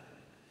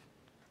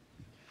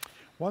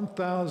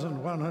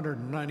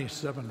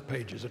 1,197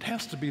 pages. It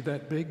has to be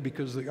that big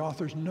because the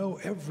authors know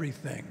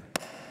everything.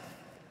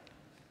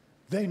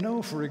 They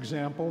know, for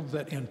example,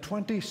 that in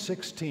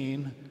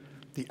 2016,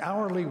 the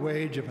hourly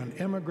wage of an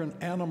immigrant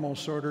animal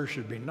sorter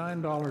should be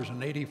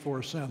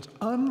 $9.84,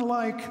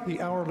 unlike the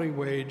hourly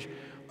wage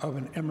of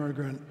an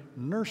immigrant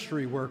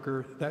nursery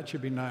worker, that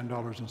should be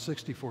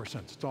 $9.64.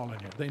 It's all in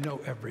here. They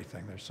know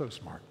everything. They're so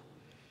smart.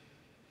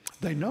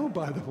 They know,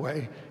 by the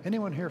way,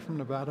 anyone here from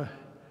Nevada?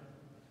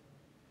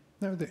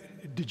 No,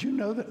 did you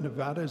know that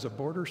Nevada is a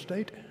border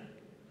state?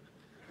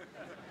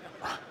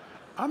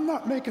 I'm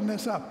not making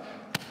this up.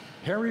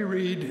 Harry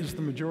Reid is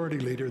the majority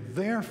leader.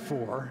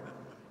 Therefore,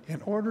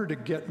 in order to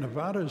get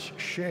Nevada's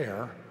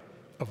share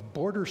of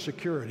border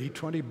security,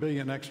 $20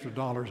 billion extra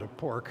of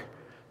pork,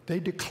 they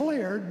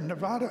declared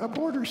Nevada a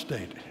border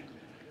state.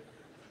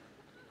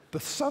 The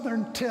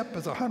southern tip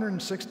is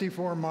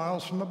 164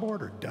 miles from the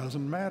border.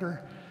 Doesn't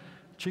matter.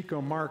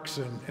 Chico Marx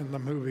in the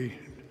movie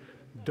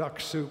Duck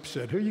Soup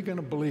said, "Who are you going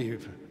to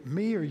believe,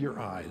 me or your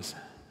eyes?"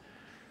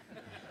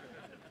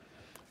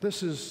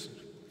 This is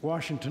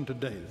Washington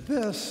today.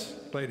 This,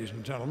 ladies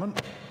and gentlemen,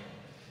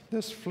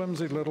 this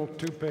flimsy little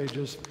 2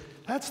 pages,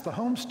 that's the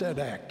Homestead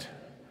Act.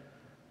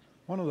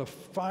 One of the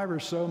 5 or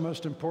so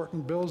most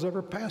important bills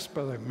ever passed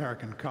by the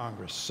American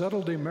Congress.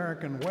 Settled the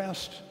American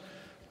West.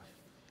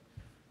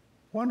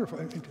 Wonderful.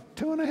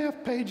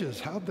 2.5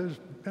 pages. How there's,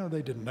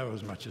 they didn't know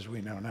as much as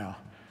we know now.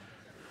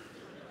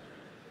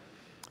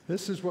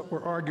 This is what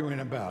we're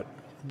arguing about.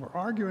 We're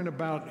arguing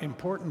about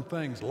important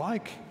things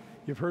like,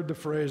 you've heard the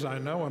phrase, I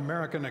know,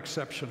 American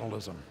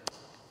exceptionalism.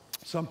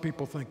 Some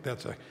people think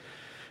that's a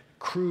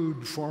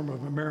crude form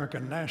of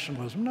American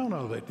nationalism.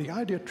 No, the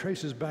idea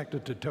traces back to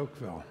de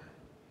Tocqueville,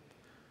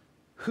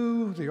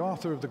 who, the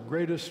author of the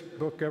greatest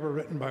book ever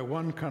written by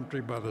one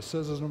country by the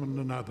citizen of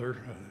another,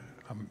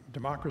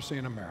 Democracy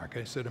in America,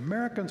 he said,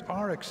 Americans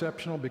are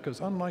exceptional because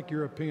unlike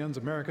Europeans,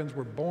 Americans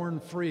were born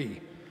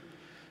free.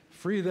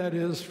 Free, that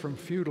is, from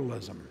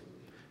feudalism.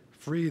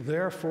 Free,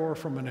 therefore,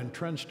 from an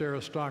entrenched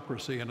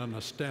aristocracy and an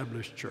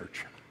established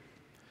church.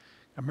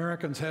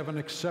 Americans have an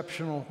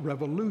exceptional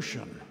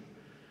revolution,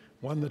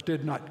 one that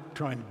did not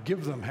try and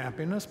give them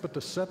happiness, but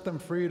to set them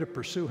free to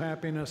pursue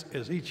happiness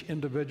as each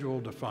individual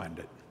defined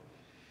it.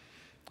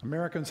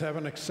 Americans have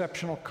an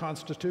exceptional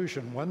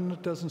constitution, one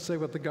that doesn't say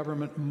what the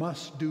government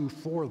must do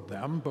for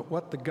them, but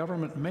what the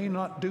government may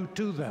not do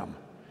to them.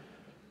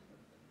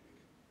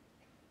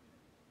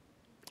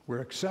 We're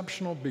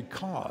exceptional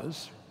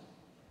because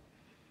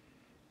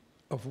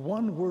of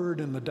one word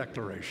in the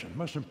Declaration. The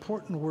most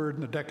important word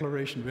in the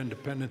Declaration of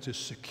Independence is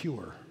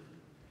secure.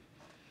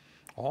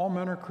 All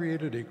men are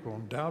created equal,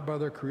 endowed by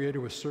their Creator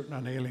with certain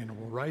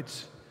unalienable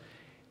rights,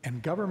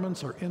 and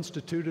governments are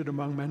instituted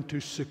among men to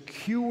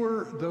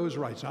secure those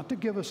rights, not to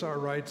give us our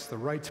rights. The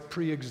rights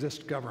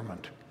pre-exist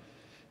government.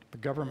 The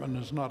government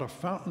is not a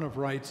fountain of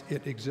rights.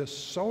 It exists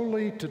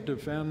solely to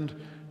defend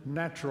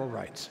natural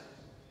rights.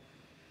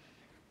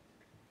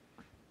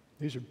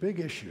 These are big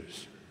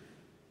issues.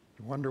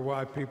 You wonder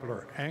why people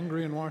are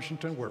angry in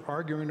Washington? We're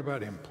arguing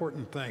about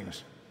important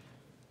things.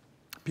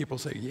 People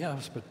say,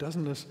 yes, but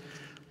doesn't this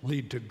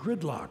lead to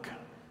gridlock?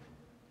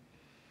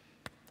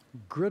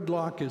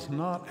 Gridlock is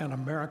not an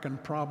American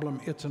problem,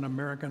 it's an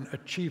American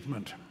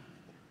achievement.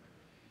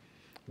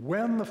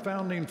 When the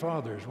Founding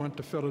Fathers went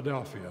to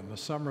Philadelphia in the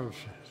summer of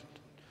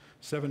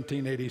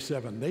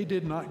 1787, they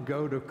did not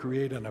go to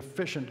create an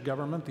efficient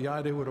government. The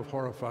idea would have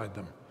horrified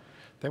them.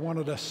 They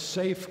wanted a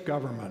safe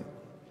government,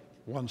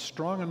 one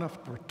strong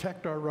enough to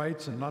protect our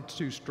rights and not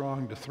too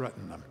strong to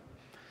threaten them.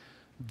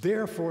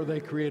 Therefore, they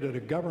created a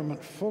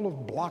government full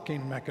of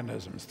blocking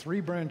mechanisms,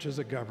 3 branches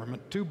of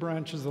government, 2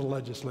 branches of the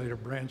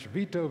legislative branch,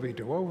 veto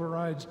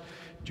overrides,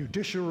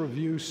 judicial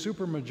review,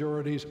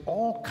 supermajorities,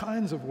 all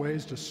kinds of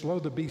ways to slow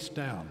the beast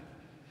down.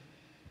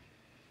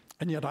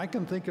 And yet I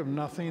can think of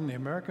nothing the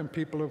American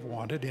people have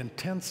wanted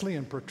intensely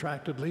and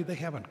protractedly they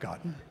haven't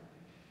gotten.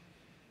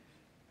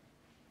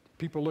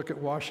 People look at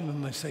Washington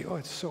and they say, oh,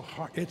 it's so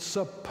hard. It's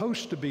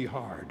supposed to be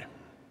hard.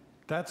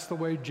 That's the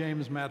way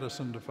James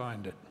Madison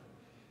defined it.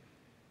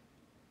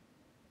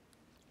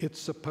 It's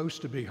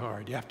supposed to be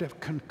hard. You have to have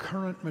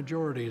concurrent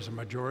majorities, a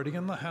majority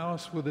in the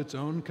House with its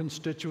own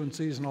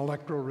constituencies and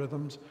electoral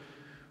rhythms,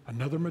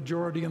 another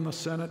majority in the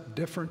Senate,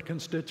 different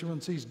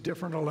constituencies,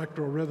 different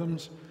electoral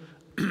rhythms,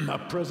 a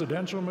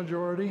presidential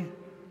majority,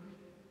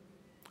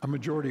 a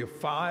majority of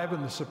 5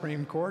 in the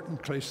Supreme Court in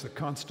case the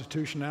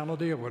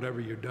constitutionality of whatever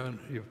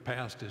you've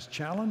passed is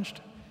challenged.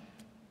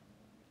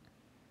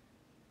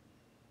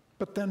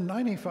 But then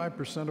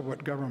 95% of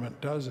what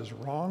government does is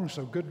wrong,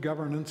 so good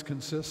governance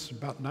consists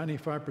about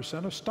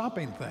 95% of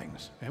stopping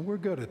things, and we're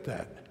good at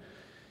that.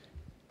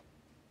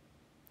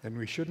 And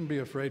we shouldn't be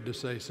afraid to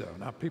say so.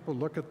 Now, people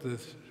look at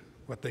this,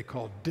 what they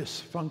call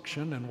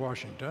dysfunction in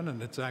Washington,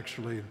 and it's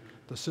actually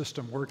the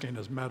system working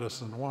as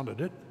Madison wanted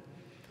it,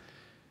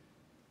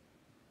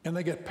 and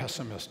they get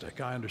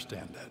pessimistic. I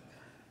understand that.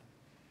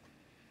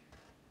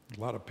 A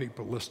lot of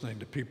people listening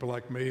to people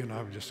like me, and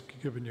I've just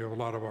given you a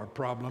lot of our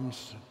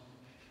problems,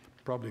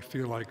 probably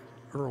feel like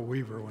Earl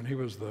Weaver when he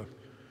was the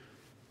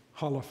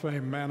Hall of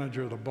Fame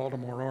manager of the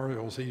Baltimore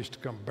Orioles. He used to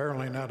come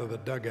barreling out of the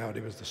dugout.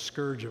 He was the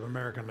scourge of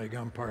American League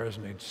umpires,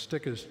 and he'd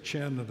stick his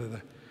chin into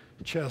the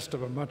chest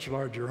of a much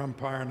larger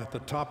umpire, and at the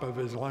top of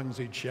his lungs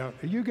he'd shout,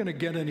 "Are you going to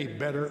get any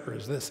better, or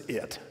is this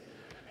it?"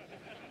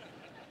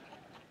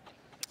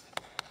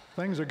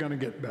 Things are going to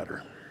get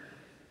better.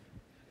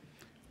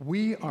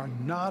 We are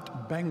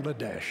not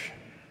Bangladesh.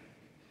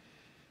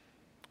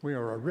 We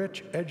are a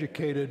rich,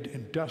 educated,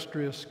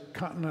 industrious,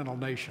 continental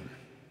nation.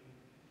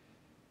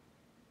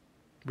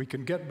 We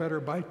can get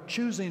better by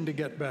choosing to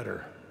get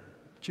better,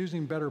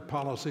 choosing better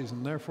policies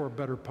and therefore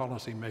better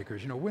policy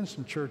makers. You know,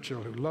 Winston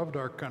Churchill, who loved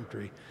our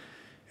country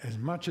as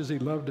much as he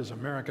loved his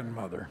American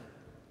mother,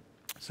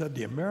 said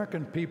the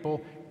American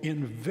people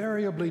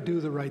invariably do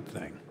the right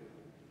thing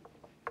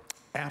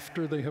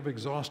after they have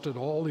exhausted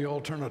all the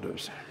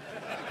alternatives.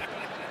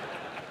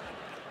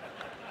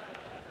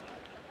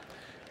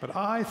 But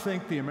I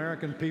think the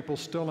American people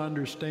still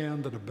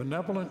understand that a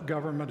benevolent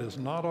government is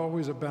not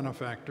always a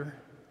benefactor,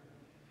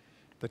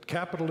 that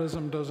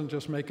capitalism doesn't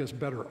just make us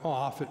better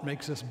off, it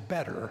makes us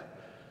better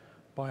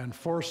by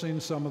enforcing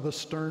some of the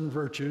stern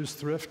virtues,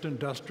 thrift,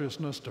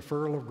 industriousness,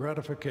 deferral of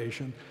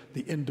gratification,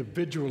 the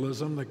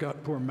individualism that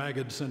got poor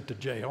Magid sent to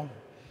jail.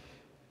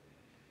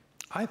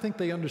 I think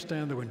they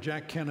understand that when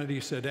Jack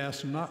Kennedy said,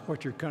 ask not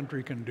what your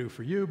country can do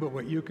for you, but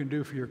what you can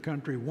do for your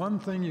country, one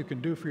thing you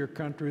can do for your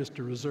country is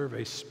to reserve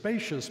a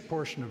spacious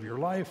portion of your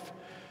life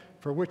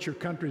for which your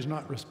country is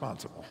not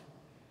responsible.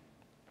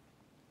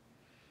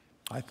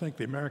 I think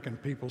the American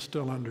people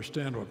still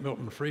understand what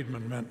Milton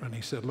Friedman meant when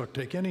he said, look,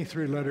 take any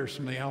 3 letters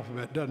from the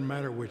alphabet, doesn't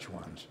matter which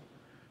ones.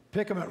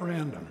 Pick them at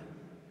random.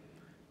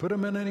 Put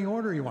them in any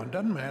order you want,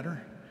 doesn't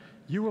matter.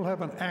 You will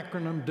have an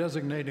acronym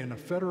designating a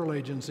federal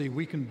agency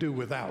we can do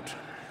without.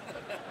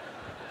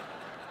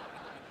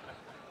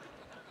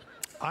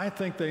 I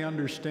think they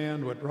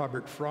understand what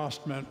Robert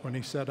Frost meant when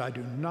he said, I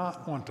do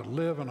not want to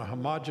live in a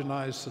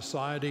homogenized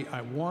society.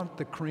 I want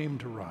the cream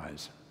to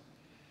rise.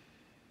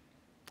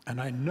 And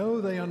I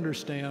know they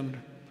understand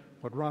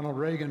what Ronald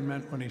Reagan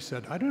meant when he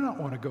said, I do not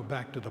want to go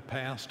back to the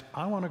past.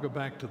 I want to go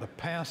back to the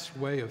past's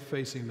way of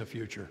facing the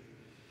future.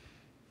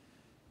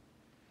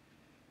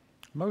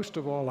 Most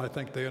of all, I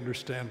think they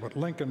understand what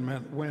Lincoln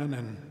meant when,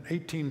 in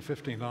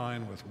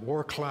 1859, with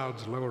war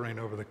clouds lowering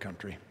over the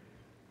country,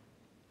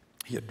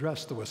 he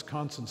addressed the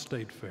Wisconsin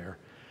State Fair,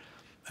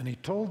 and he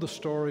told the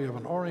story of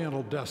an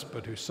Oriental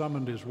despot who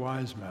summoned his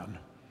wise men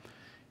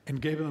and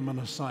gave them an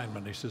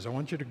assignment. He says, I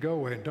want you to go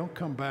away and don't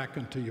come back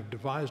until you've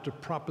devised a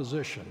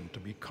proposition to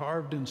be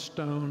carved in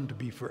stone, to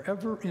be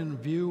forever in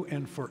view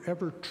and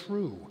forever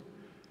true.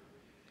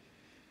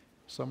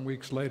 Some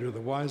weeks later, the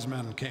wise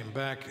men came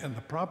back, and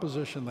the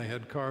proposition they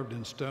had carved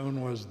in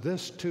stone was,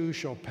 this too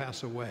shall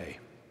pass away.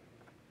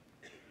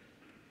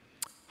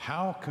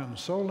 How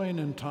consoling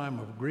in time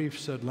of grief,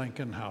 said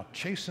Lincoln, how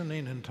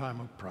chastening in time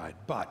of pride.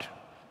 But,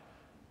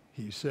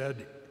 he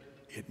said,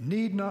 it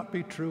need not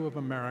be true of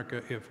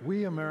America if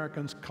we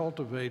Americans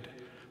cultivate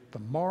the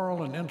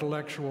moral and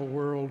intellectual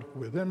world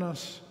within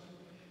us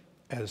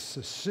as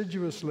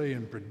assiduously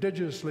and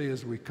prodigiously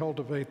as we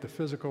cultivate the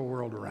physical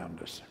world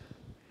around us.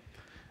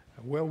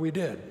 Well, we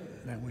did,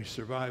 and we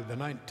survived the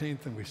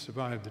 19th, and we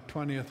survived the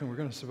 20th, and we're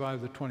going to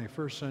survive the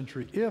 21st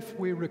century if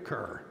we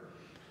recur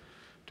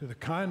to the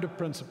kind of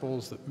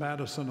principles that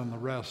Madison and the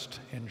rest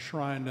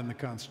enshrined in the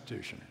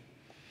Constitution.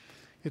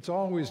 It's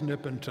always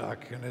nip and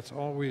tuck, and it's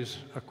always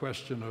a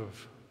question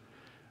of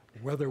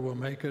whether we'll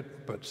make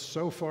it, but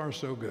so far,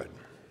 so good.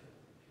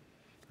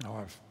 Now,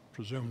 I've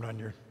presumed on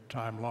your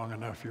time long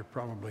enough, you're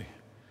probably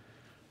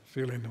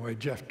feeling the way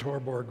Jeff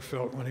Torborg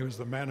felt when he was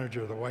the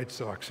manager of the White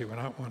Sox. He went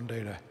out one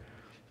day to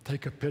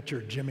take a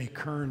pitcher, Jimmy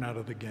Kern, out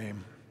of the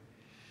game.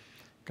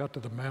 Got to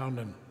the mound,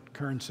 and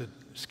Kern said,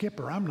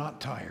 Skipper, I'm not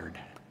tired.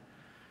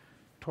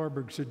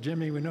 Torborg said,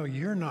 Jimmy, we know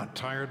you're not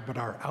tired, but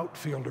our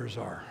outfielders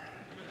are.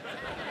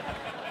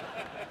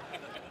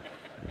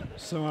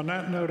 So on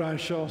that note, I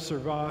shall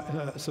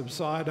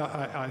subside.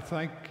 I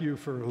thank you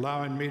for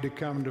allowing me to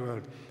come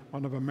to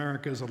one of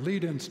America's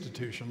elite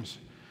institutions,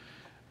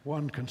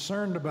 one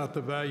concerned about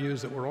the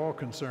values that we're all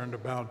concerned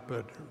about,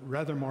 but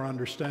rather more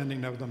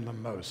understanding of them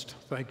than most.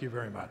 Thank you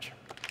very much.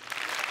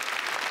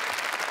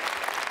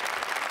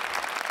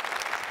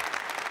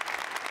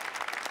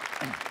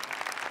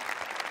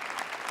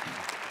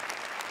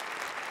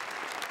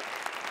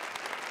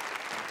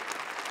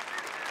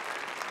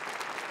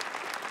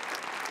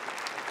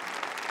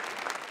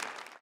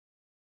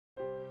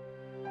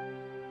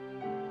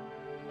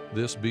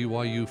 This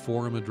BYU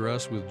Forum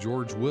address with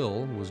George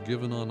Will was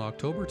given on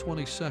October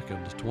 22,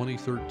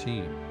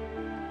 2013.